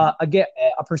 Again,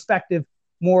 a perspective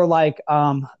more like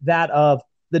that of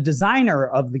the designer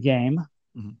of the game,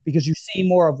 because you see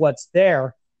more of what's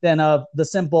there than of the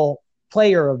simple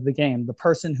player of the game, the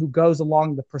person who goes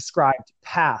along the prescribed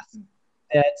path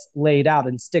that's laid out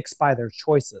and sticks by their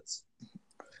choices.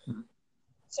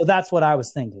 So that's what I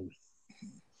was thinking.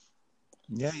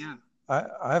 Yeah.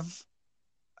 I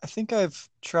think I've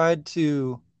tried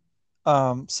to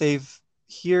save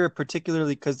here,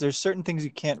 particularly because there's certain things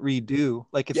you can't redo.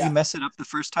 Like if you mess it up the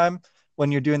first time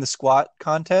when you're doing the squat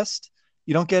contest,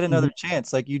 you don't get another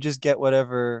chance. Like you just get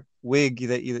whatever wig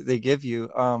that they give you.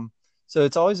 So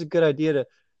it's always a good idea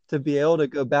to be able to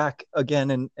go back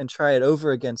again and try it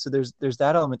over again. So there's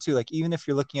that element too. Like even if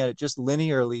you're looking at it just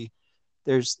linearly,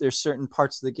 there's certain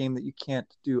parts of the game that you can't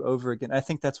do over again. I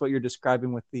think that's what you're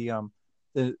describing with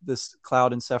this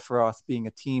Cloud and Sephiroth being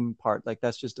a team part. Like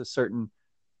that's just a certain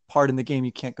part in the game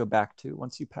you can't go back to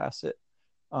once you pass it.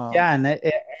 And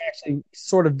it actually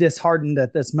sort of disheartened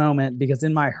at this moment, because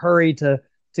in my hurry to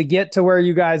get to where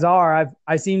you guys are,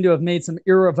 I seem to have made some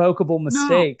irrevocable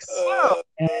mistakes. No.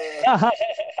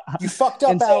 You fucked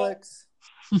up, Alex.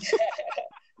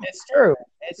 It's true.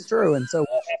 And so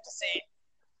we'll have to see.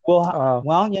 Well,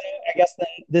 I guess then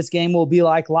this game will be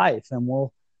like life, and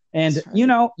when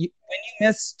you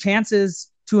miss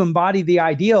chances to embody the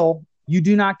ideal, you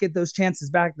do not get those chances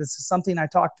back. This is something I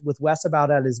talked with Wes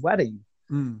about at his wedding.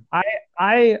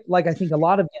 I think a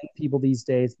lot of young people these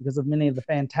days, because of many of the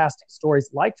fantastic stories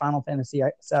like Final Fantasy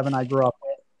VII I grew up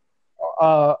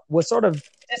with, was sort of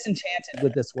disenchanted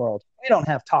with this world. We don't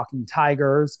have talking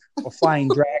tigers or flying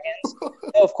dragons.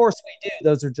 Though of course we do.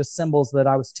 Those are just symbols that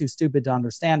I was too stupid to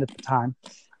understand at the time.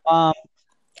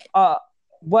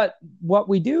 What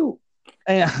we do,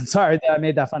 and I'm sorry that I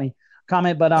made that funny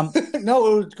comment, but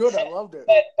no, it was good. I loved it.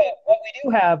 But what we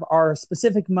do have are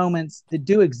specific moments that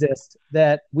do exist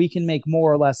that we can make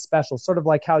more or less special, sort of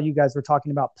like how you guys were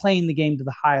talking about playing the game to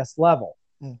the highest level.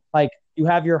 Like you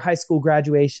have your high school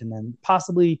graduation and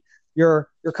possibly your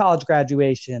college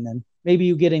graduation, and maybe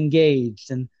you get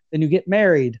engaged and then you get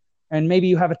married, and maybe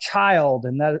you have a child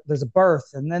and there's a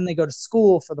birth, and then they go to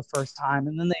school for the first time,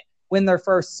 and then they win their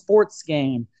first sports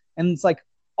game. And it's like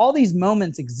all these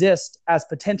moments exist as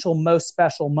potential most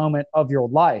special moment of your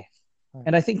life.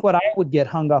 And I think what I would get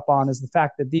hung up on is the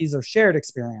fact that these are shared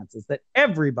experiences, that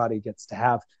everybody gets to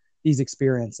have these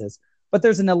experiences. But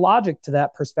there's an illogic to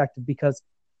that perspective, because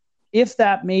if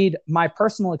that made my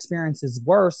personal experiences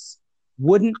worse,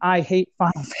 wouldn't I hate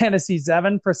Final Fantasy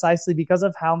VII precisely because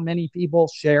of how many people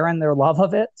share in their love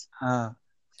of it?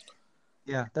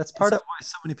 Yeah, that's part of why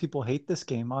so many people hate this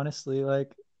game, honestly.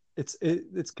 Like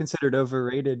it's considered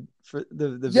overrated for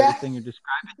the very thing you're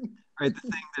describing, right? The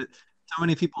thing that so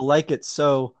many people like it,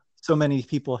 so many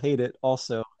people hate it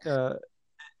also.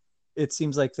 It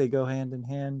seems like they go hand in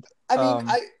hand. I mean,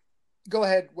 go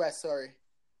ahead, Wes, sorry.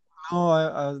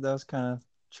 No, that was kind of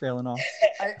trailing off.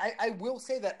 I will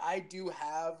say that I do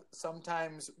have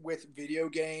sometimes with video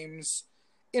games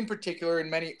in particular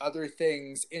and many other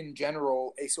things in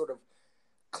general a sort of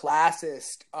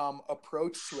classist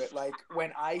approach to it. Like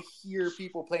when I hear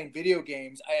people playing video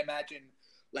games, I imagine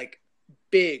like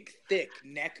big, thick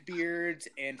neck beards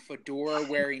and fedora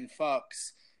wearing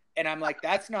fucks. And I'm like,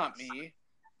 that's not me.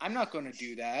 I'm not going to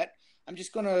do that. I'm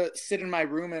just going to sit in my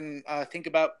room and think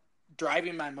about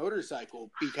driving my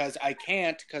motorcycle because I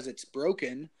can't, because it's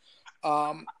broken.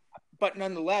 But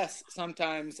nonetheless,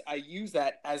 sometimes I use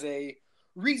that as a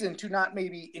reason to not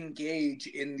maybe engage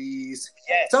in these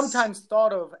sometimes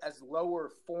thought of as lower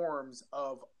forms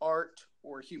of art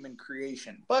or human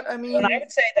creation. But I mean, and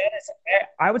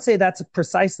I would say that's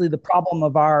precisely the problem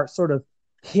of our sort of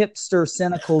hipster,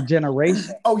 cynical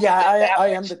generation. Oh yeah, I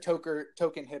am the token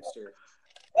hipster.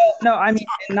 No, I mean,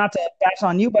 not to bash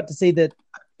on you, but to say that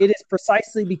it is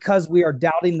precisely because we are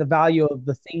doubting the value of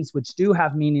the things which do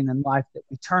have meaning in life that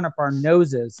we turn up our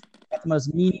noses at the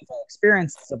most meaningful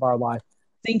experiences of our life,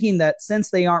 thinking that since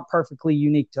they aren't perfectly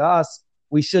unique to us,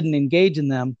 we shouldn't engage in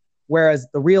them. Whereas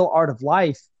the real art of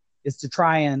life is to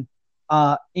try and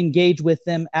engage with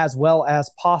them as well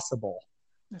as possible.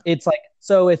 It's like,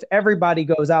 so if everybody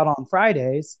goes out on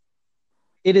Fridays,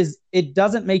 it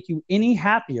doesn't make you any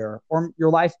happier or your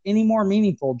life any more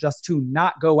meaningful just to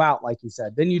not go out, like you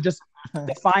said. Then you just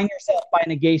define yourself by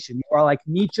negation. You are like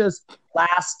Nietzsche's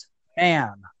last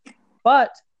man.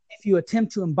 But if you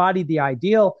attempt to embody the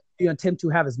ideal, you attempt to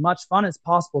have as much fun as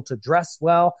possible, to dress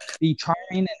well, be charming,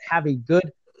 and have a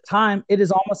good time, it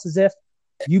is almost as if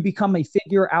you become a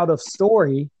figure out of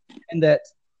story, and that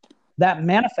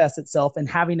manifests itself in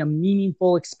having a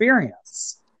meaningful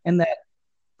experience. And that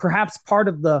perhaps part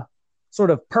of the sort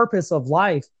of purpose of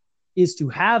life is to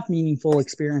have meaningful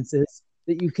experiences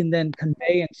that you can then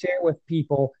convey and share with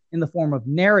people in the form of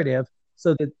narrative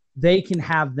so that they can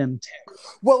have them too.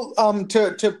 Well,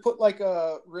 to put like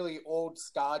a really old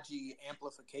stodgy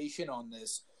amplification on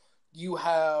this, you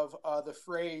have the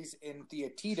phrase in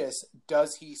Theaetetus,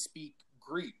 does he speak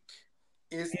Greek?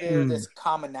 Is there this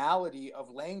commonality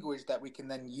of language that we can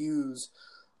then use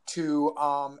to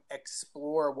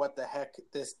explore what the heck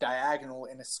this diagonal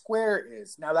in a square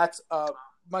is? Now that's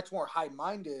much more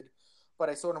high-minded, but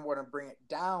I sort of want to bring it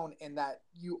down in that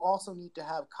you also need to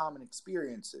have common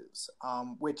experiences,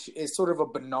 which is sort of a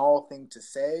banal thing to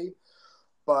say,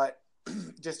 but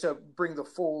just to bring the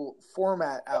full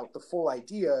format out, the full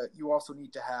idea, you also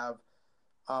need to have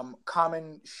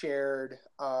common, shared,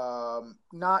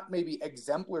 not maybe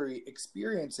exemplary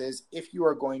experiences if you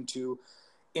are going to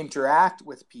interact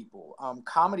with people.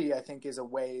 Comedy, I think, is a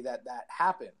way that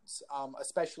happens,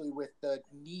 especially with the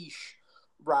niche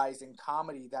rise in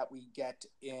comedy that we get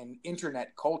in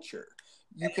internet culture.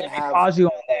 You can have pause you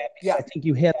on that. Yeah, I think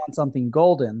you hit on something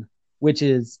golden, which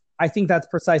is, I think that's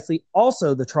precisely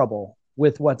also the trouble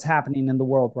with what's happening in the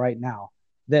world right now.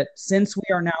 That since we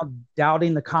are now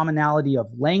doubting the commonality of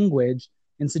language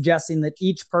and suggesting that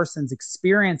each person's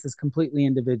experience is completely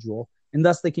individual, and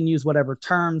thus they can use whatever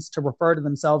terms to refer to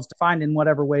themselves, to find in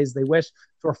whatever ways they wish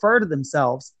to refer to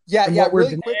themselves. Yeah,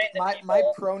 really quick, my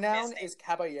pronoun is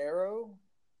caballero.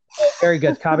 Very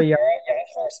good, caballero, yeah,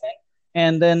 first name.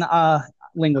 And then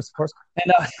linguist, of course.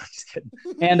 And just kidding.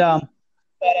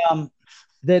 And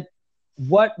that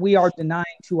what we are denying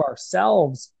to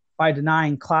ourselves by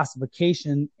denying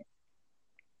classification,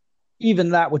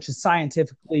 even that which is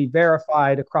scientifically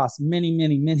verified across many,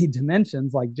 many, many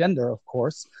dimensions, like gender, of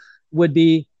course, would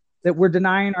be that we're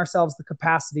denying ourselves the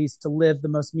capacities to live the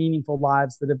most meaningful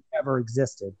lives that have ever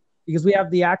existed. Because we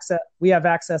have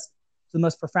access to the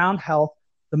most profound health,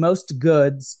 the most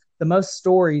goods, the most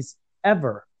stories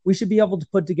ever. We should be able to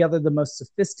put together the most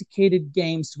sophisticated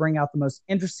games to bring out the most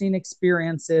interesting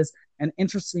experiences and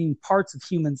interesting parts of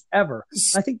humans ever.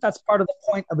 And I think that's part of the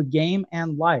point of a game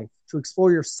and life, to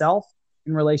explore yourself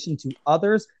in relation to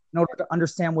others in order to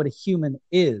understand what a human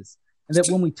is. And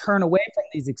that when we turn away from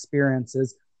these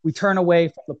experiences, we turn away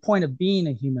from the point of being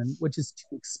a human, which is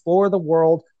to explore the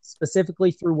world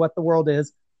specifically through what the world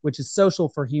is, which is social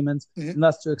for humans, and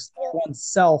thus to explore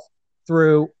oneself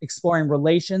through exploring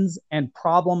relations and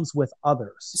problems with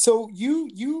others. So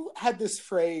you had this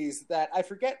phrase that I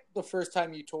forget the first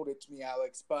time you told it to me,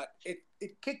 Alex, but it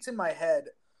kicks in my head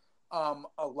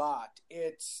a lot.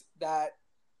 It's that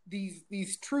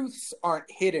these truths aren't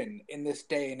hidden in this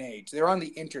day and age. They're on the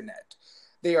internet.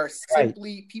 They are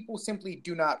simply, right. People simply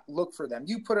do not look for them.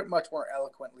 You put it much more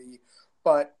eloquently,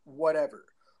 but whatever.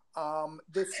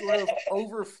 This sort of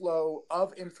overflow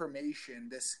of information,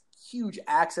 this huge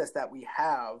access that we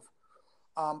have,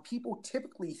 people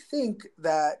typically think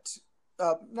that,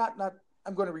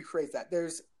 I'm going to rephrase that.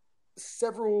 There's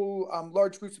several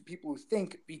large groups of people who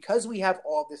think because we have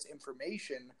all this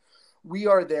information, we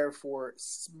are therefore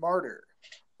smarter.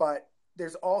 But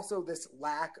there's also this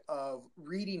lack of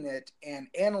reading it and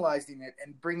analyzing it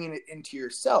and bringing it into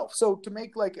yourself. So to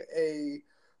make like a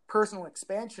personal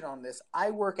expansion on this,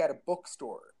 I work at a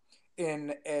bookstore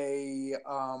in a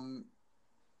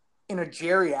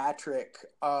geriatric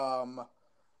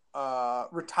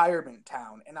retirement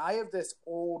town, and I have this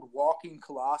old walking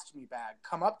colostomy bag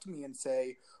come up to me and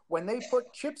say, when they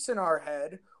put chips in our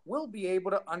head, we'll be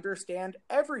able to understand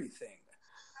everything.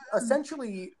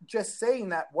 Essentially just saying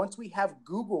that once we have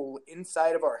Google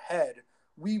inside of our head,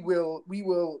 we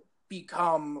will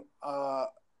become a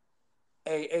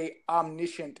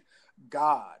omniscient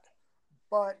God.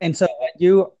 And so what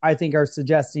you, I think, are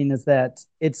suggesting is that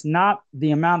it's not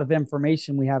the amount of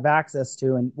information we have access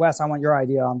to. And Wes, I want your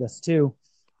idea on this too,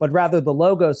 but rather the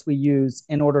logos we use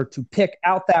in order to pick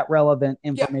out that relevant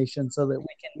information so that we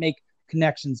can make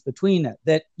connections between it.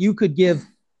 That you could give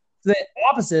the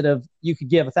opposite of, you could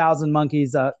give 1,000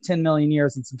 monkeys 10 million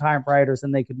years and some typewriters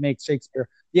and they could make Shakespeare.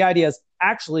 The idea is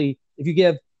actually, if you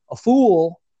give a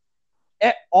fool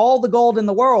all the gold in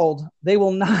the world, they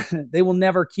will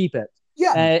never keep it.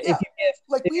 If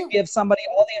you give somebody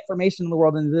all the information in the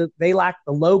world and they lack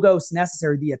the logos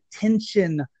necessary, the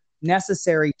attention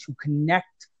necessary to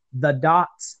connect the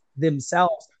dots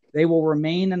themselves, they will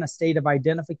remain in a state of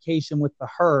identification with the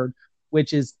herd,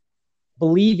 which is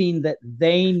believing that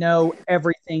they know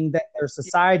everything that their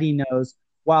society knows,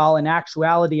 while in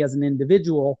actuality, as an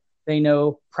individual, they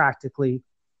know practically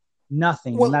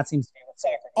nothing. Well, and that seems to be what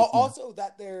Socrates also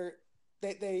that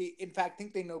they in fact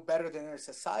think they know better than their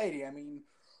society. I mean,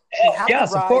 we have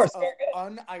the rise of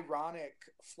unironic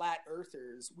flat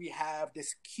earthers. We have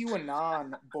this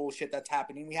QAnon bullshit that's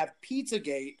happening. We have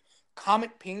Pizzagate,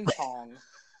 Comet Ping Pong,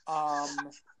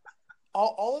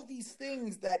 all of these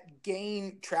things that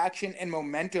gain traction and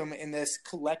momentum in this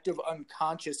collective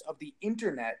unconscious of the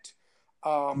internet,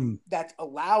 that's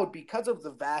allowed because of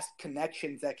the vast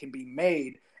connections that can be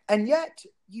made. And yet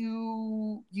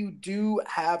you do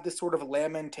have this sort of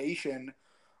lamentation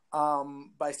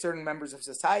by certain members of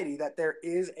society that there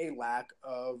is a lack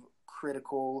of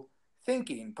critical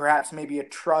thinking, perhaps maybe a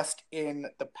trust in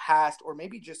the past, or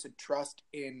maybe just a trust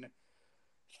in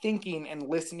thinking and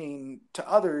listening to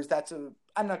others.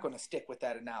 I'm not going to stick with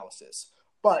that analysis.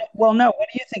 But well, no, what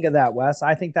do you think of that, Wes?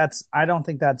 I don't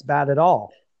think that's bad at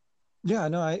all. Yeah,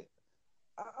 no,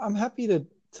 I'm happy to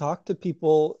talk to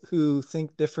people who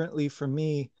think differently from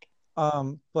me.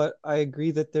 But I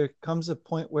agree that there comes a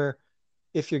point where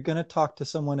if you're going to talk to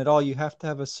someone at all, you have to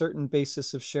have a certain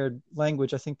basis of shared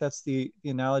language. I think that's the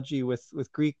analogy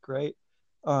with Greek, right?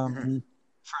 From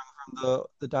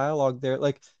the dialogue there.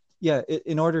 Like, yeah,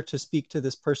 in order to speak to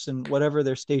this person, whatever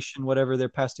their station, whatever their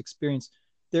past experience,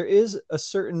 there is a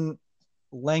certain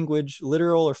language,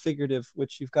 literal or figurative,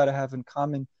 which you've got to have in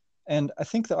common. And I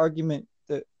think the argument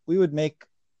that we would make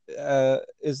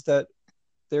is that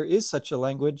there is such a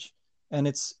language, and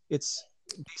it's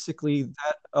basically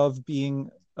that of being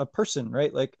a person,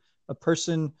 right? Like a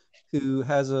person who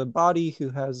has a body, who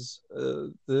has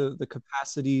the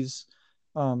capacities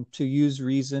to use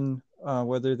reason,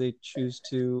 whether they choose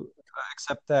to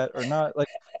accept that or not. Like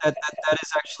that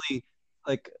is actually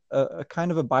like a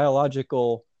kind of a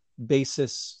biological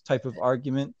basis type of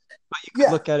argument. But you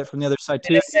could look at it from the other side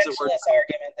too. An essentialist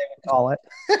argument, they would call it.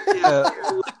 Yeah,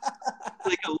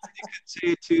 like you could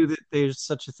say too that there's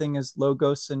such a thing as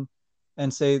logos,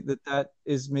 and say that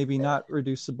is maybe not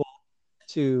reducible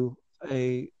to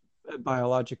a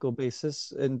biological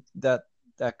basis, and that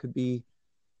could be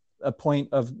a point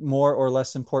of more or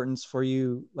less importance for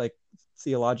you, like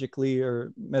theologically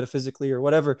or metaphysically or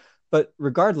whatever. But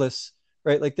regardless,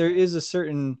 right, like there is a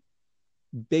certain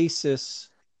basis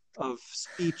of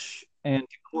speech and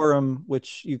decorum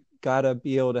which you gotta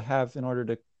be able to have in order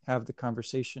to have the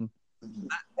conversation.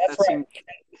 That's right.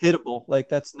 Hittable. Like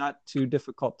that's not too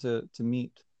difficult to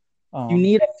meet. You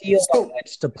need a field on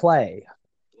which to play.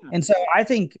 Yeah. And so I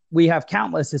think we have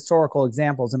countless historical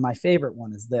examples, and my favorite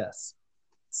one is this.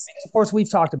 Of course, we've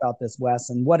talked about this, Wes,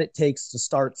 and what it takes to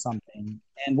start something,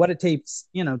 and what it takes,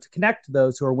 to connect to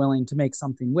those who are willing to make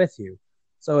something with you,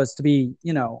 so as to be,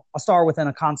 a star within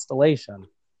a constellation, and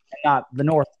not the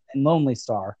North and Lonely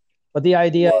Star. But the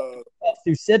idea of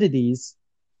Thucydides,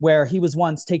 where he was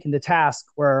once taken to task,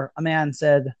 where a man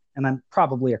said, and I'm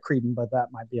probably a cretin, but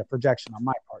that might be a projection on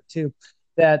my part too,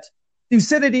 that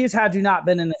Thucydides, had you not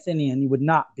been an Athenian, you would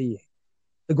not be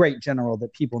the great general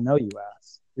that people know you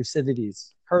as.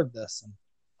 Thucydides heard this and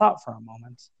thought for a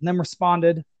moment, and then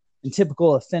responded in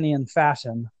typical Athenian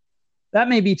fashion, that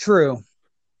may be true,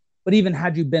 but even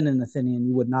had you been an Athenian,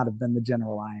 you would not have been the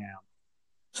general I am.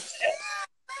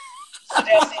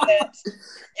 Suggesting that,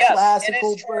 yes,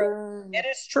 it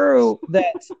is true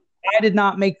that I did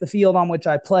not make the field on which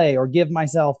I play or give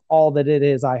myself all that it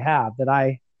is I have, that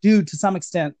I do to some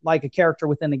extent, like a character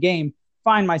within a game,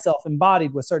 find myself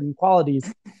embodied with certain qualities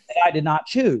that I did not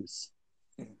choose.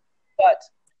 But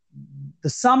the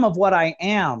sum of what I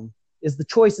am is the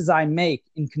choices I make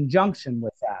in conjunction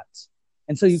with that.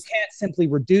 And so you can't simply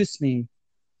reduce me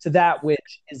to that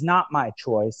which is not my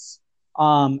choice,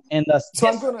 and thus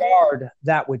disregard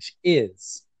that which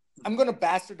is. I'm going to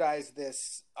bastardize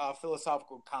this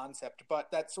philosophical concept,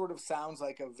 but that sort of sounds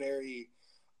like a very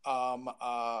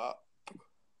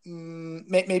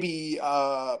maybe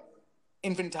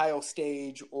infantile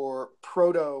stage or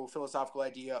proto-philosophical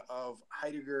idea of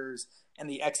Heidegger's and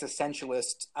the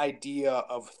existentialist idea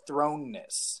of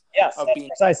thrownness, yes, of being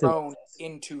thrown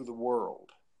into the world.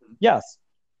 Yes,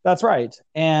 that's right.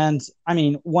 And I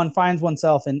mean, one finds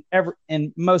oneself in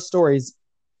most stories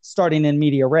starting in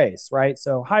media res, right?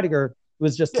 So Heidegger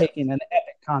was just taking an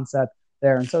epic concept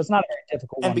there, and so it's not a very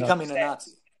difficult and one becoming a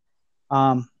Nazi.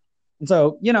 And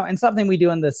so, and something we do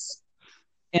in this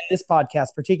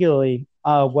podcast, particularly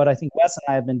what I think Wes and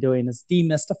I have been doing, is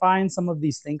demystifying some of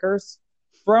these thinkers.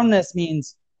 Thrownness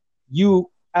means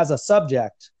you as a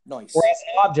subject or as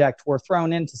an object were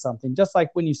thrown into something. Just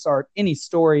like when you start any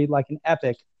story like an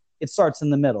epic, it starts in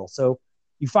the middle. So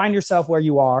you find yourself where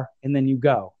you are and then you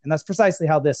go. And that's precisely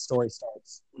how this story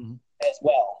starts as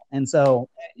well. And so,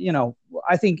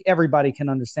 I think everybody can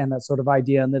understand that sort of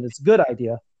idea, and that it's a good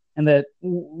idea, and that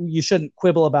you shouldn't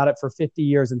quibble about it for 50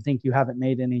 years and think you haven't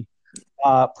made any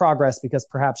progress because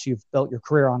perhaps you've built your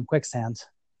career on quicksand.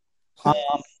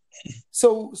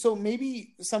 So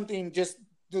maybe something, just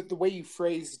the way you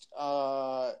phrased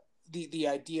the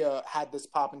idea had this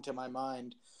pop into my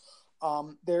mind.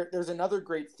 There's another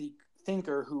great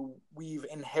thinker who we've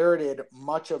inherited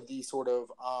much of these sort of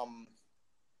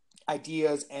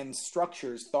ideas and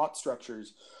thought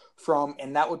structures from,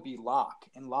 and that would be Locke.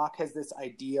 And Locke has this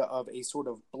idea of a sort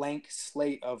of blank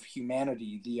slate of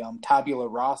humanity, the tabula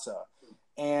rasa.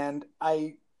 And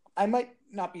I might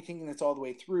not be thinking this all the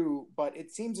way through, but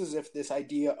it seems as if this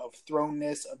idea of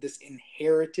thrownness, of this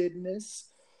inheritedness,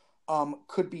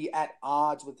 could be at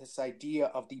odds with this idea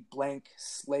of the blank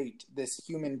slate, this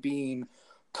human being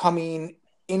coming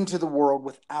into the world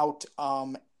without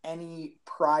any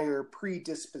prior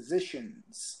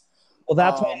predispositions. Well,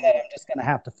 that's one that I'm just going to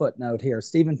have to footnote here.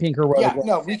 Steven Pinker wrote a book.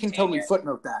 No, we can totally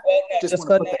footnote that. Well, no, just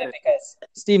footnote it because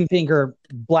Steven Pinker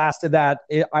blasted that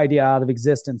idea out of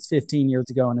existence 15 years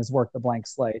ago in his work, The Blank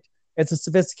Slate. It's a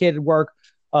sophisticated work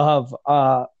of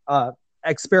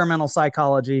experimental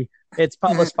psychology. It's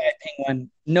published by Penguin.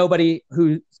 Nobody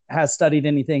who has studied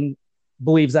anything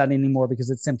believes that anymore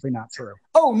because it's simply not true.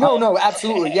 Oh, no,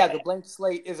 absolutely. Yeah, The Blank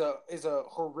Slate is a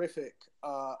horrific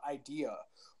idea.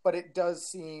 But it does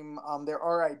seem there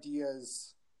are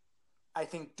ideas, I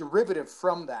think, derivative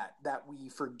from that we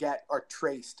forget are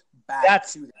traced back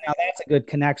to that. Now that's a good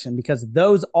connection, because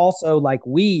those also, like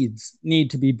weeds, need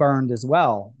to be burned as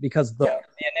well, because the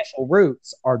initial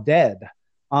roots are dead.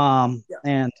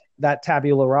 And that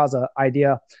tabula rasa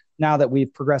idea, now that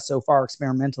we've progressed so far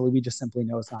experimentally, we just simply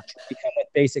know it's not true. We come with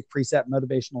basic preset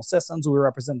motivational systems. We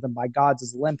represent them by gods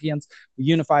as Olympians. We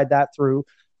unified that through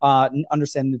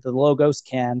understanding that the logos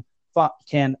can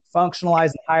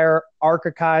functionalize and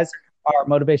hierarchize our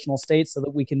motivational states so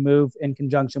that we can move in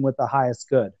conjunction with the highest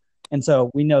good. And so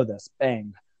we know this.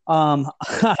 Bang. I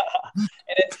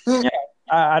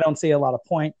don't see a lot of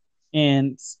point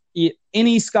in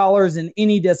any scholars in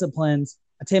any disciplines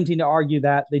attempting to argue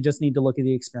that. They just need to look at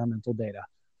the experimental data.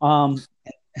 So,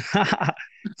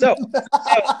 and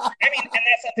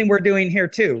that's something we're doing here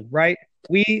too, right?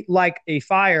 We, like a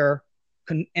fire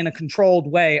in a controlled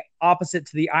way, opposite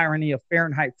to the irony of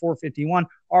Fahrenheit 451,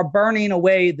 are burning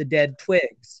away the dead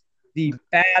twigs, the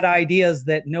bad ideas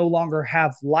that no longer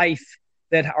have life,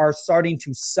 that are starting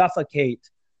to suffocate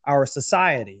our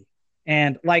society.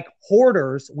 And like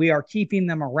hoarders, we are keeping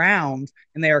them around,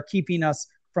 and they are keeping us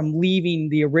from leaving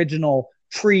the original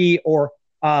tree or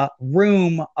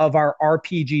room of our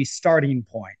RPG starting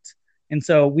point. And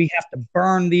so we have to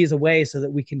burn these away so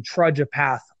that we can trudge a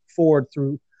path forward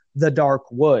through the dark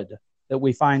wood that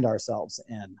we find ourselves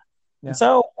in. Yeah. And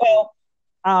so,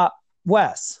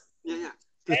 Wes,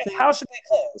 how should we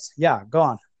close? Yeah, go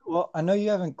on. Well, I know you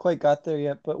haven't quite got there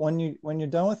yet, but when you're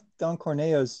done with Don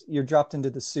Corneo's, you're dropped into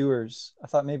the sewers. I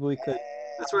thought maybe we could.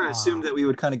 That's where I assumed that we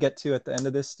would kind of get to at the end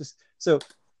of this. So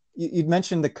you'd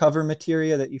mentioned the cover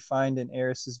materia that you find in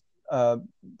Eris's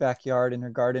backyard in her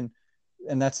garden,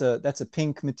 and that's a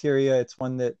pink materia. It's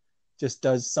one that just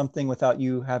does something without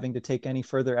you having to take any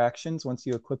further actions. Once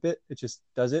you equip it, it just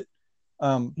does it.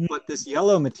 But this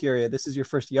yellow materia, this is your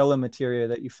first yellow materia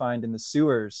that you find in the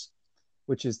sewers,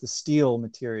 which is the steel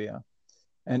materia.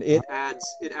 And it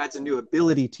adds a new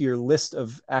ability to your list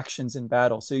of actions in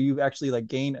battle. So you actually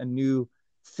gain a new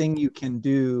thing you can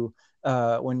do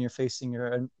when you're facing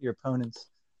your opponents.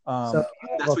 So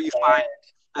that's what you find.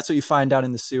 That's what you find down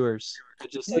in the sewers.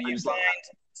 It just So you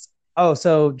find,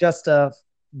 so just to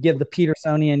give the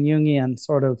Petersonian Jungian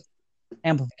sort of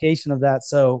amplification of that.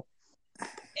 So in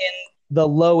the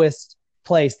lowest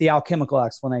place, the alchemical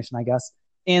explanation, I guess,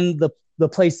 in the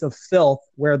place of filth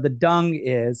where the dung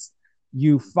is,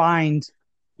 you find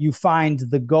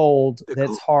the gold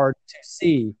that's hard to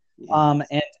see. And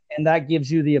that gives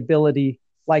you the ability,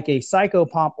 like a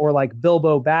psychopomp or like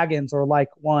Bilbo Baggins or like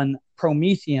one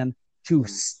Promethean, to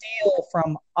steal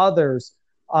from others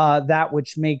that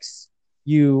which makes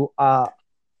you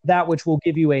that which will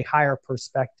give you a higher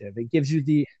perspective. It gives you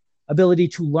the ability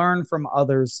to learn from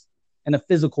others in a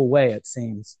physical way, it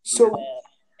seems. So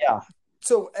yeah.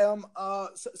 So,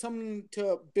 something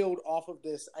to build off of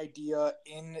this idea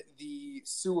in the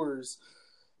sewers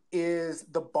is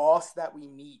the boss that we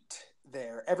meet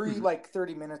there. Every like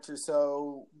 30 minutes or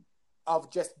so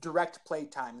of just direct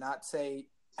playtime, not say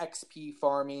XP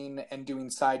farming and doing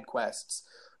side quests,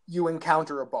 you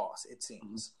encounter a boss, it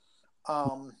seems.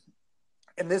 And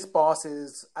this boss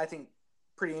is, I think,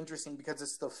 pretty interesting because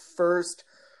it's the first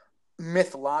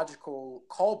mythological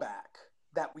callback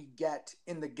that we get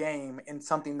in the game in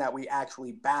something that we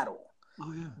actually battle.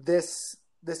 Oh yeah. This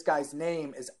guy's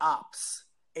name is Ops,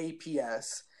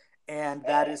 APS, and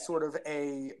that is sort of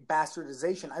a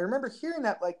bastardization. I remember hearing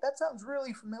that, like, that sounds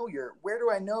really familiar. Where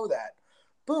do I know that?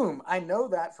 Boom, I know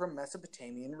that from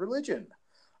Mesopotamian religion.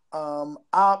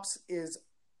 Ops is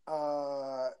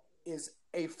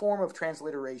a form of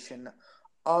transliteration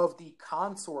of the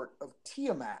consort of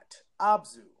Tiamat,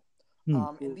 Abzu.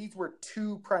 And these were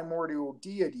two primordial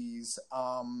deities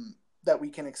that we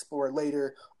can explore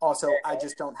later. Also, I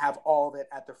just don't have all of it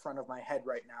at the front of my head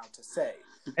right now to say.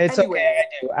 It's okay. I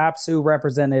do. Apsu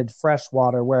represented fresh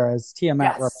water, whereas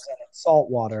Tiamat represented salt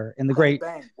water. And the great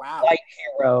light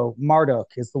hero Marduk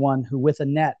is the one who, with a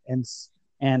net and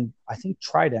I think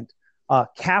trident,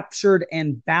 captured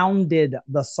and bounded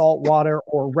the salt water,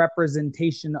 or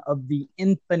representation of the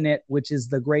infinite, which is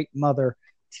the great mother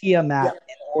Tiamat,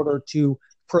 in order to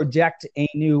project a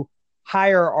new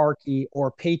hierarchy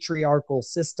or patriarchal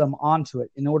system onto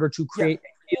it, in order to create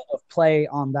a field of play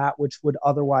on that which would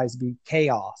otherwise be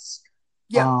chaos.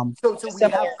 Yeah. So we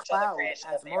have Cloud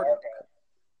as Marduk,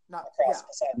 not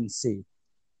Poseidon Sea.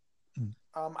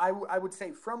 I would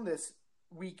say from this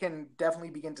we can definitely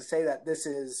begin to say that this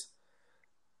is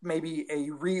maybe a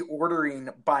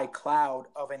reordering by Cloud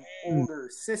of an older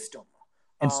system,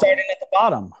 and starting at the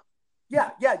bottom.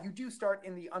 Yeah, you do start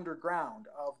in the underground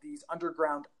of these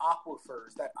underground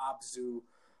aquifers that Abzu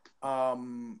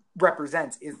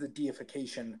represents, is the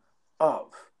deification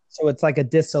of. So it's like a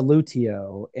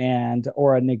dissolutio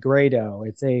or a negredo.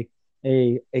 It's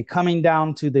a coming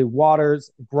down to the waters,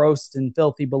 gross and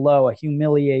filthy below, a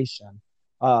humiliation,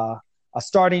 a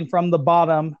starting from the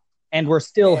bottom, and we're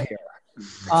still here.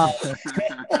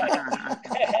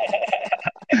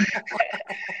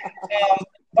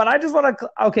 But I just want to,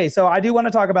 okay, so I do want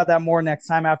to talk about that more next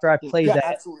time after I play that.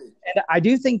 Absolutely. And I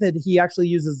do think that he actually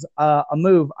uses a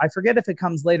move. I forget if it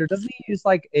comes later. Doesn't he use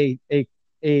like a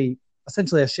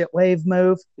essentially a shitwave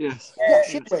move? Yes. Yeah,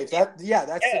 shitwave. That's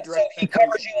the direct. So he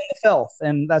covers you in the filth,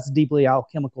 and that's deeply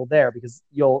alchemical there, because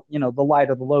the light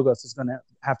of the Logos is going to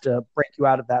have to break you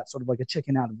out of that, sort of like a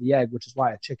chicken out of the egg, which is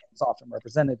why a chicken is often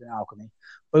represented in alchemy.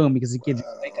 Boom, because it gives you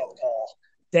a wake-up call.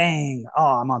 Dang,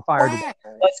 I'm on fire today.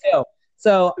 Let's go.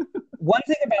 So one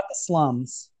thing about the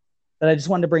slums that I just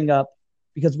wanted to bring up,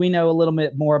 because we know a little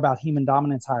bit more about human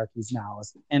dominance hierarchies now,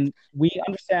 and we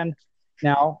understand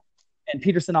now, and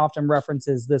Peterson often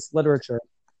references this literature,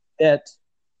 that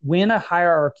when a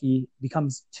hierarchy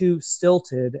becomes too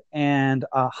stilted and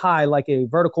high, like a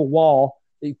vertical wall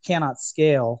that you cannot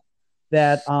scale,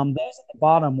 that those at the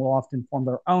bottom will often form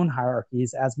their own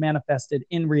hierarchies as manifested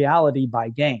in reality by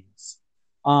games.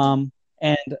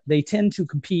 And they tend to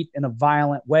compete in a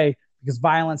violent way, because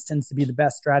violence tends to be the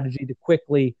best strategy to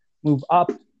quickly move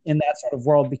up in that sort of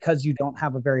world, because you don't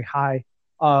have a very high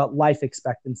life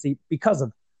expectancy because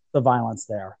of the violence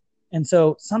there. And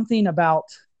so something about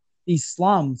these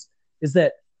slums is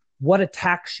that what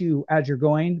attacks you as you're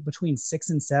going between 6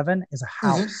 and 7 is a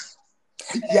house.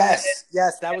 Yes,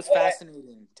 that was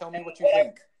fascinating. Tell me what you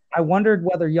think. I wondered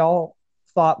whether y'all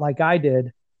thought, like I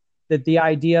did, that the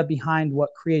idea behind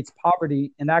what creates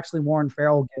poverty, and actually Warren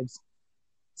Farrell gives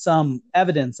some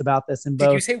evidence about this in both.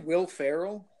 Did you say Will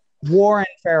Ferrell? Warren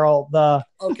Farrell, the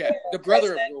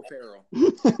brother of Will Ferrell.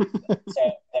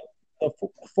 So the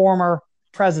former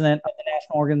president of the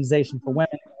National Organization for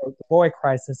Women, who wrote The Boy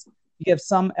Crisis. He gives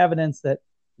some evidence that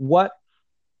what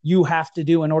you have to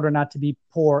do in order not to be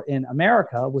poor in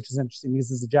America, which is interesting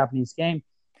because it's a Japanese game,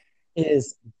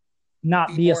 is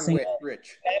not be a single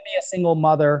rich. Not be a single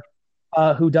mother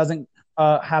who doesn't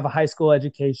have a high school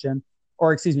education,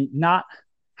 or excuse me, not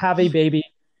have a baby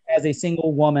as a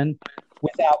single woman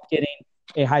without getting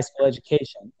a high school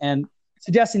education, and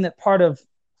suggesting that part of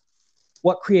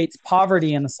what creates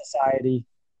poverty in a society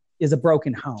is a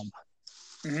broken home.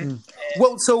 Mm-hmm.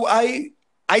 Well, so I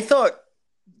thought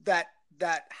that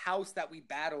house that we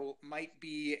battle might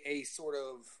be a sort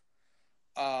of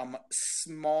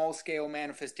small scale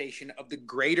manifestation of the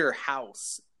greater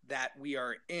house that we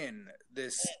are in,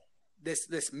 this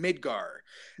Midgar,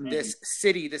 this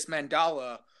city, this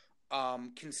mandala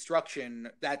construction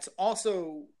that's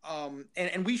also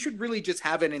and we should really just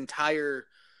have an entire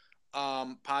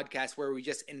podcast where we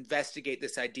just investigate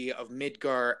this idea of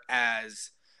Midgar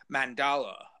as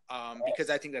mandala, because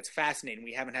I think that's fascinating.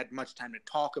 We haven't had much time to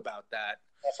talk about that.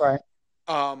 That's right.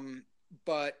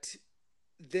 But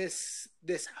this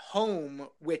home,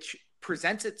 which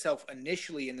presents itself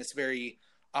initially in this very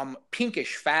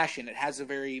pinkish fashion, it has a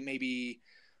very maybe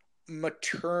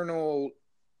maternal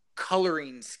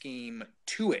coloring scheme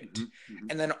to it,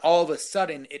 and then all of a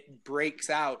sudden it breaks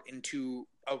out into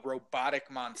a robotic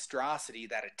monstrosity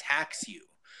that attacks you.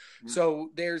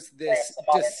 So there's this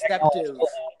deceptive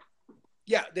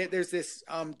there's this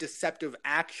deceptive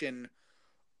action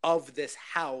of this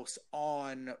house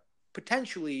on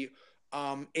potentially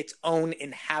its own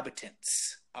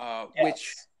inhabitants,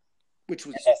 which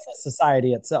was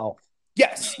society itself.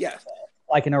 Yes,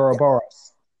 like an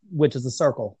Ouroboros, which is a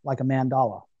circle, like a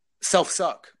mandala.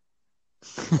 Self-suck.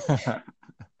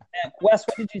 And Wes,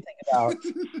 what did you think about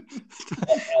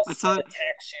the house that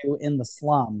attacks you in the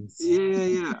slums?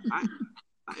 Yeah.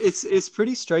 It's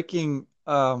pretty striking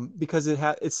because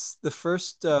it's the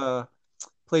first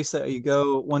place that you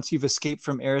go once you've escaped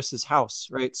from Eris's house,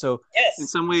 right? So in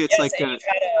some way, it's like you've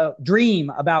had a dream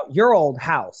about your old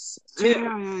house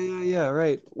too. Yeah,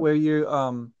 right. Where your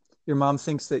mom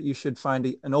thinks that you should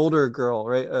find an older girl,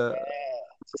 right?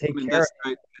 Take care of it.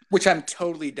 Right. Which I'm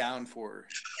totally down for.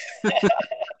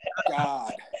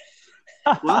 God.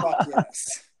 Well,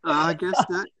 yes. I guess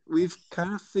that we've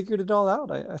kind of figured it all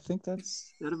out. I think that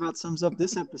about sums up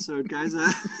this episode, guys.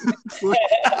 We're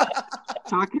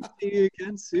talking to you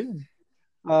again soon.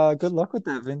 Good luck with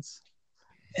that, Vince.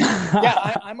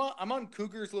 Yeah, I'm on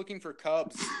Cougars Looking for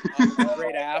Cubs. It's a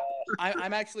great app.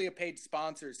 I'm actually a paid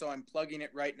sponsor, so I'm plugging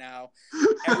it right now.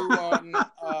 Everyone,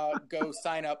 go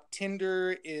sign up.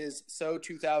 Tinder is so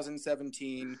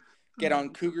 2017. Get on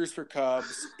Cougars for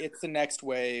Cubs. It's the next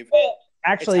wave. Well,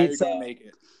 actually, it's how you're gonna make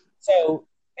it. So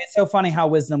it's so funny how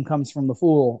wisdom comes from the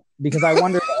fool, because I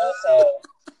wondered also.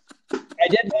 I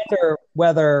did wonder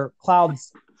whether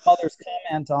Cloud's mother's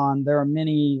comment on there are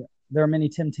many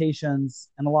temptations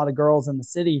and a lot of girls in the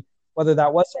city, whether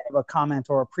that was sort of a comment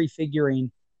or a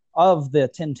prefiguring of the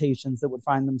temptations that would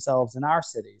find themselves in our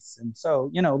cities. And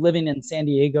so, living in San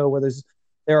Diego, where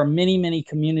there are many, many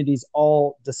communities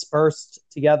all dispersed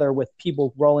together with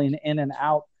people rolling in and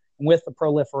out, and with the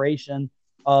proliferation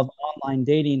of online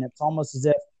dating, it's almost as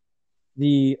if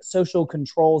the social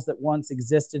controls that once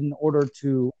existed in order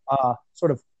to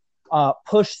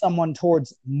push someone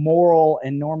towards moral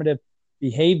and normative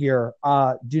behavior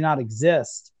do not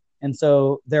exist. And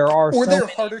so there are, or they're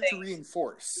harder to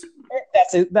reinforce.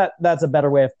 That's a better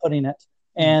way of putting it.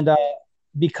 And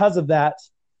because of that,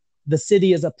 the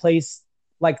city is a place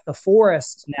like the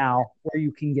forest now where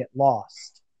you can get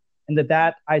lost. And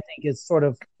that I think is sort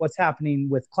of what's happening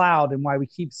with Cloud, and why we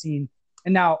keep seeing,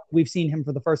 and now we've seen him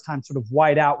for the first time sort of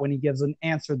white out when he gives an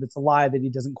answer that's a lie that he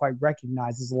doesn't quite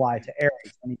recognize as a lie to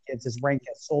Ares when he gives his rank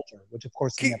as soldier, which of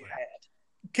course he never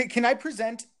had. Can I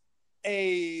present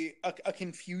a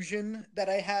confusion that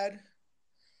I had?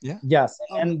 Yeah. Yes,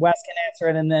 and Wes can answer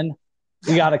it, and then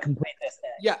we got to complete this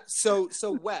thing. Yeah. So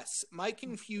Wes, my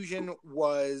confusion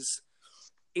was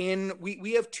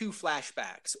we have two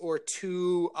flashbacks or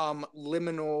two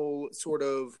liminal sort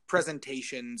of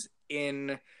presentations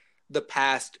in the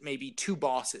past, maybe two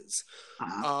bosses.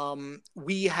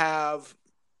 We have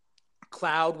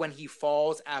Cloud when he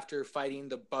falls after fighting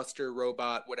the Buster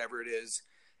robot, whatever it is,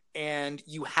 and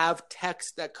you have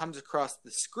text that comes across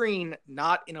the screen,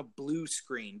 not in a blue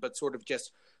screen, but sort of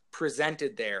just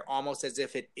presented there, almost as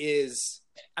if it is.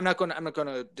 I'm not going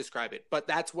to describe it, but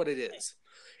that's what it is.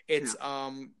 It's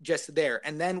just there.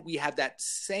 And then we have that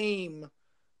same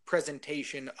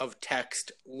presentation of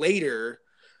text later.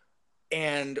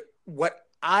 And what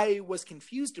I was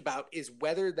confused about is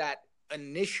whether that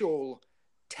initial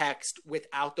text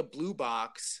without the blue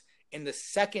box in the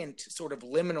second sort of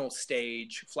liminal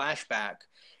stage flashback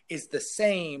is the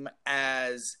same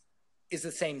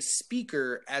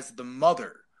speaker as the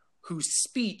mother, whose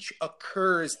speech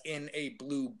occurs in a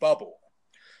blue bubble.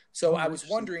 So I was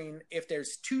wondering if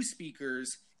there's two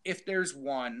speakers, if there's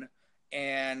one,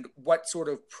 and what sort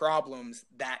of problems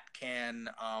that can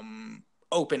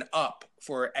open up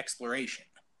for exploration.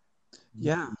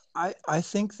 Yeah, I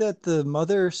think that the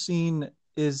mother scene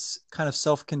is kind of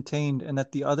self-contained, and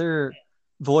that the other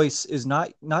voice is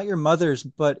not your mother's,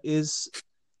 but is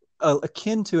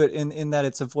akin to it in that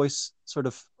it's a voice, sort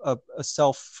of a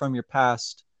self from your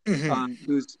past,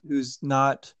 who's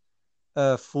not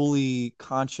fully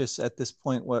conscious at this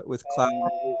point. What with Cloud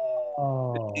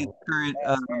in current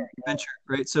adventure,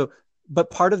 right? So, but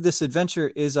part of this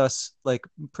adventure is us like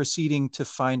proceeding to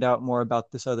find out more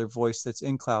about this other voice that's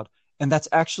in Cloud, and that's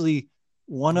actually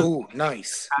one of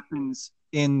nice happens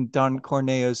in Don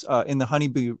Corneo's in the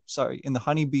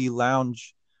Honeybee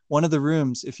Lounge. One of the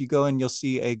rooms, if you go in, you'll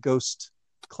see a ghost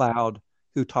Cloud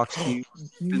who talks to you.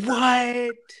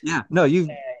 What? Yeah, no, you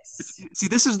see.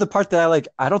 This is the part that I like.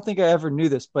 I don't think I ever knew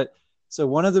this, but so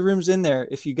one of the rooms in there,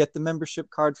 if you get the membership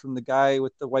card from the guy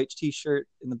with the white T-shirt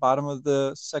in the bottom of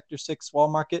the Sector 6 wall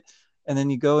market, and then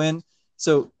you go in,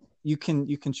 so you can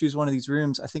choose one of these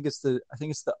rooms. I think it's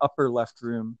the upper left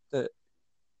room that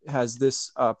has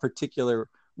this particular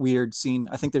weird scene.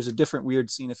 I think there's a different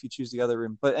weird scene if you choose the other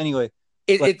room. But anyway,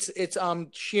 it's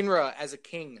Shinra as a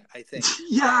king, I think.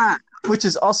 Yeah, which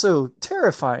is also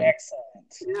terrifying. Excellent.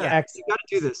 Yeah, excellent. You got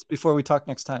to do this before we talk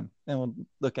next time, and we'll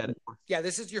look at it. Yeah,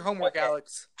 this is your homework,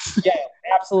 Alex. Yeah,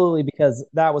 absolutely, because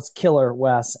that was killer,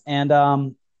 Wes. And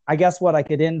I guess what I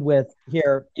could end with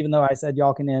here, even though I said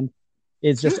y'all can end,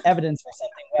 is just evidence for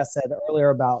something Wes said earlier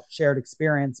about shared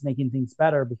experience making things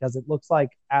better, because it looks like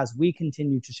as we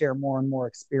continue to share more and more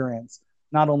experience,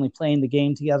 not only playing the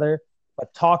game together,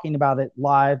 but talking about it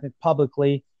live and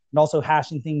publicly, and also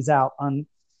hashing things out on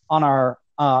our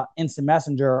instant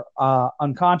messenger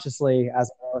unconsciously, as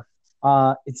it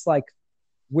were, it's like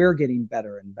we're getting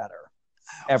better and better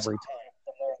every time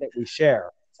the more that we share.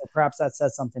 So perhaps that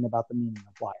says something about the meaning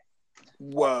of life.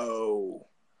 Whoa.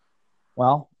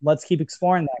 Well, let's keep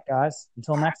exploring that, guys.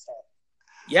 Until next time.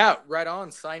 Yeah, right on.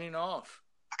 Signing off.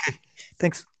 Okay.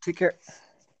 Thanks. Take care.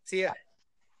 See ya.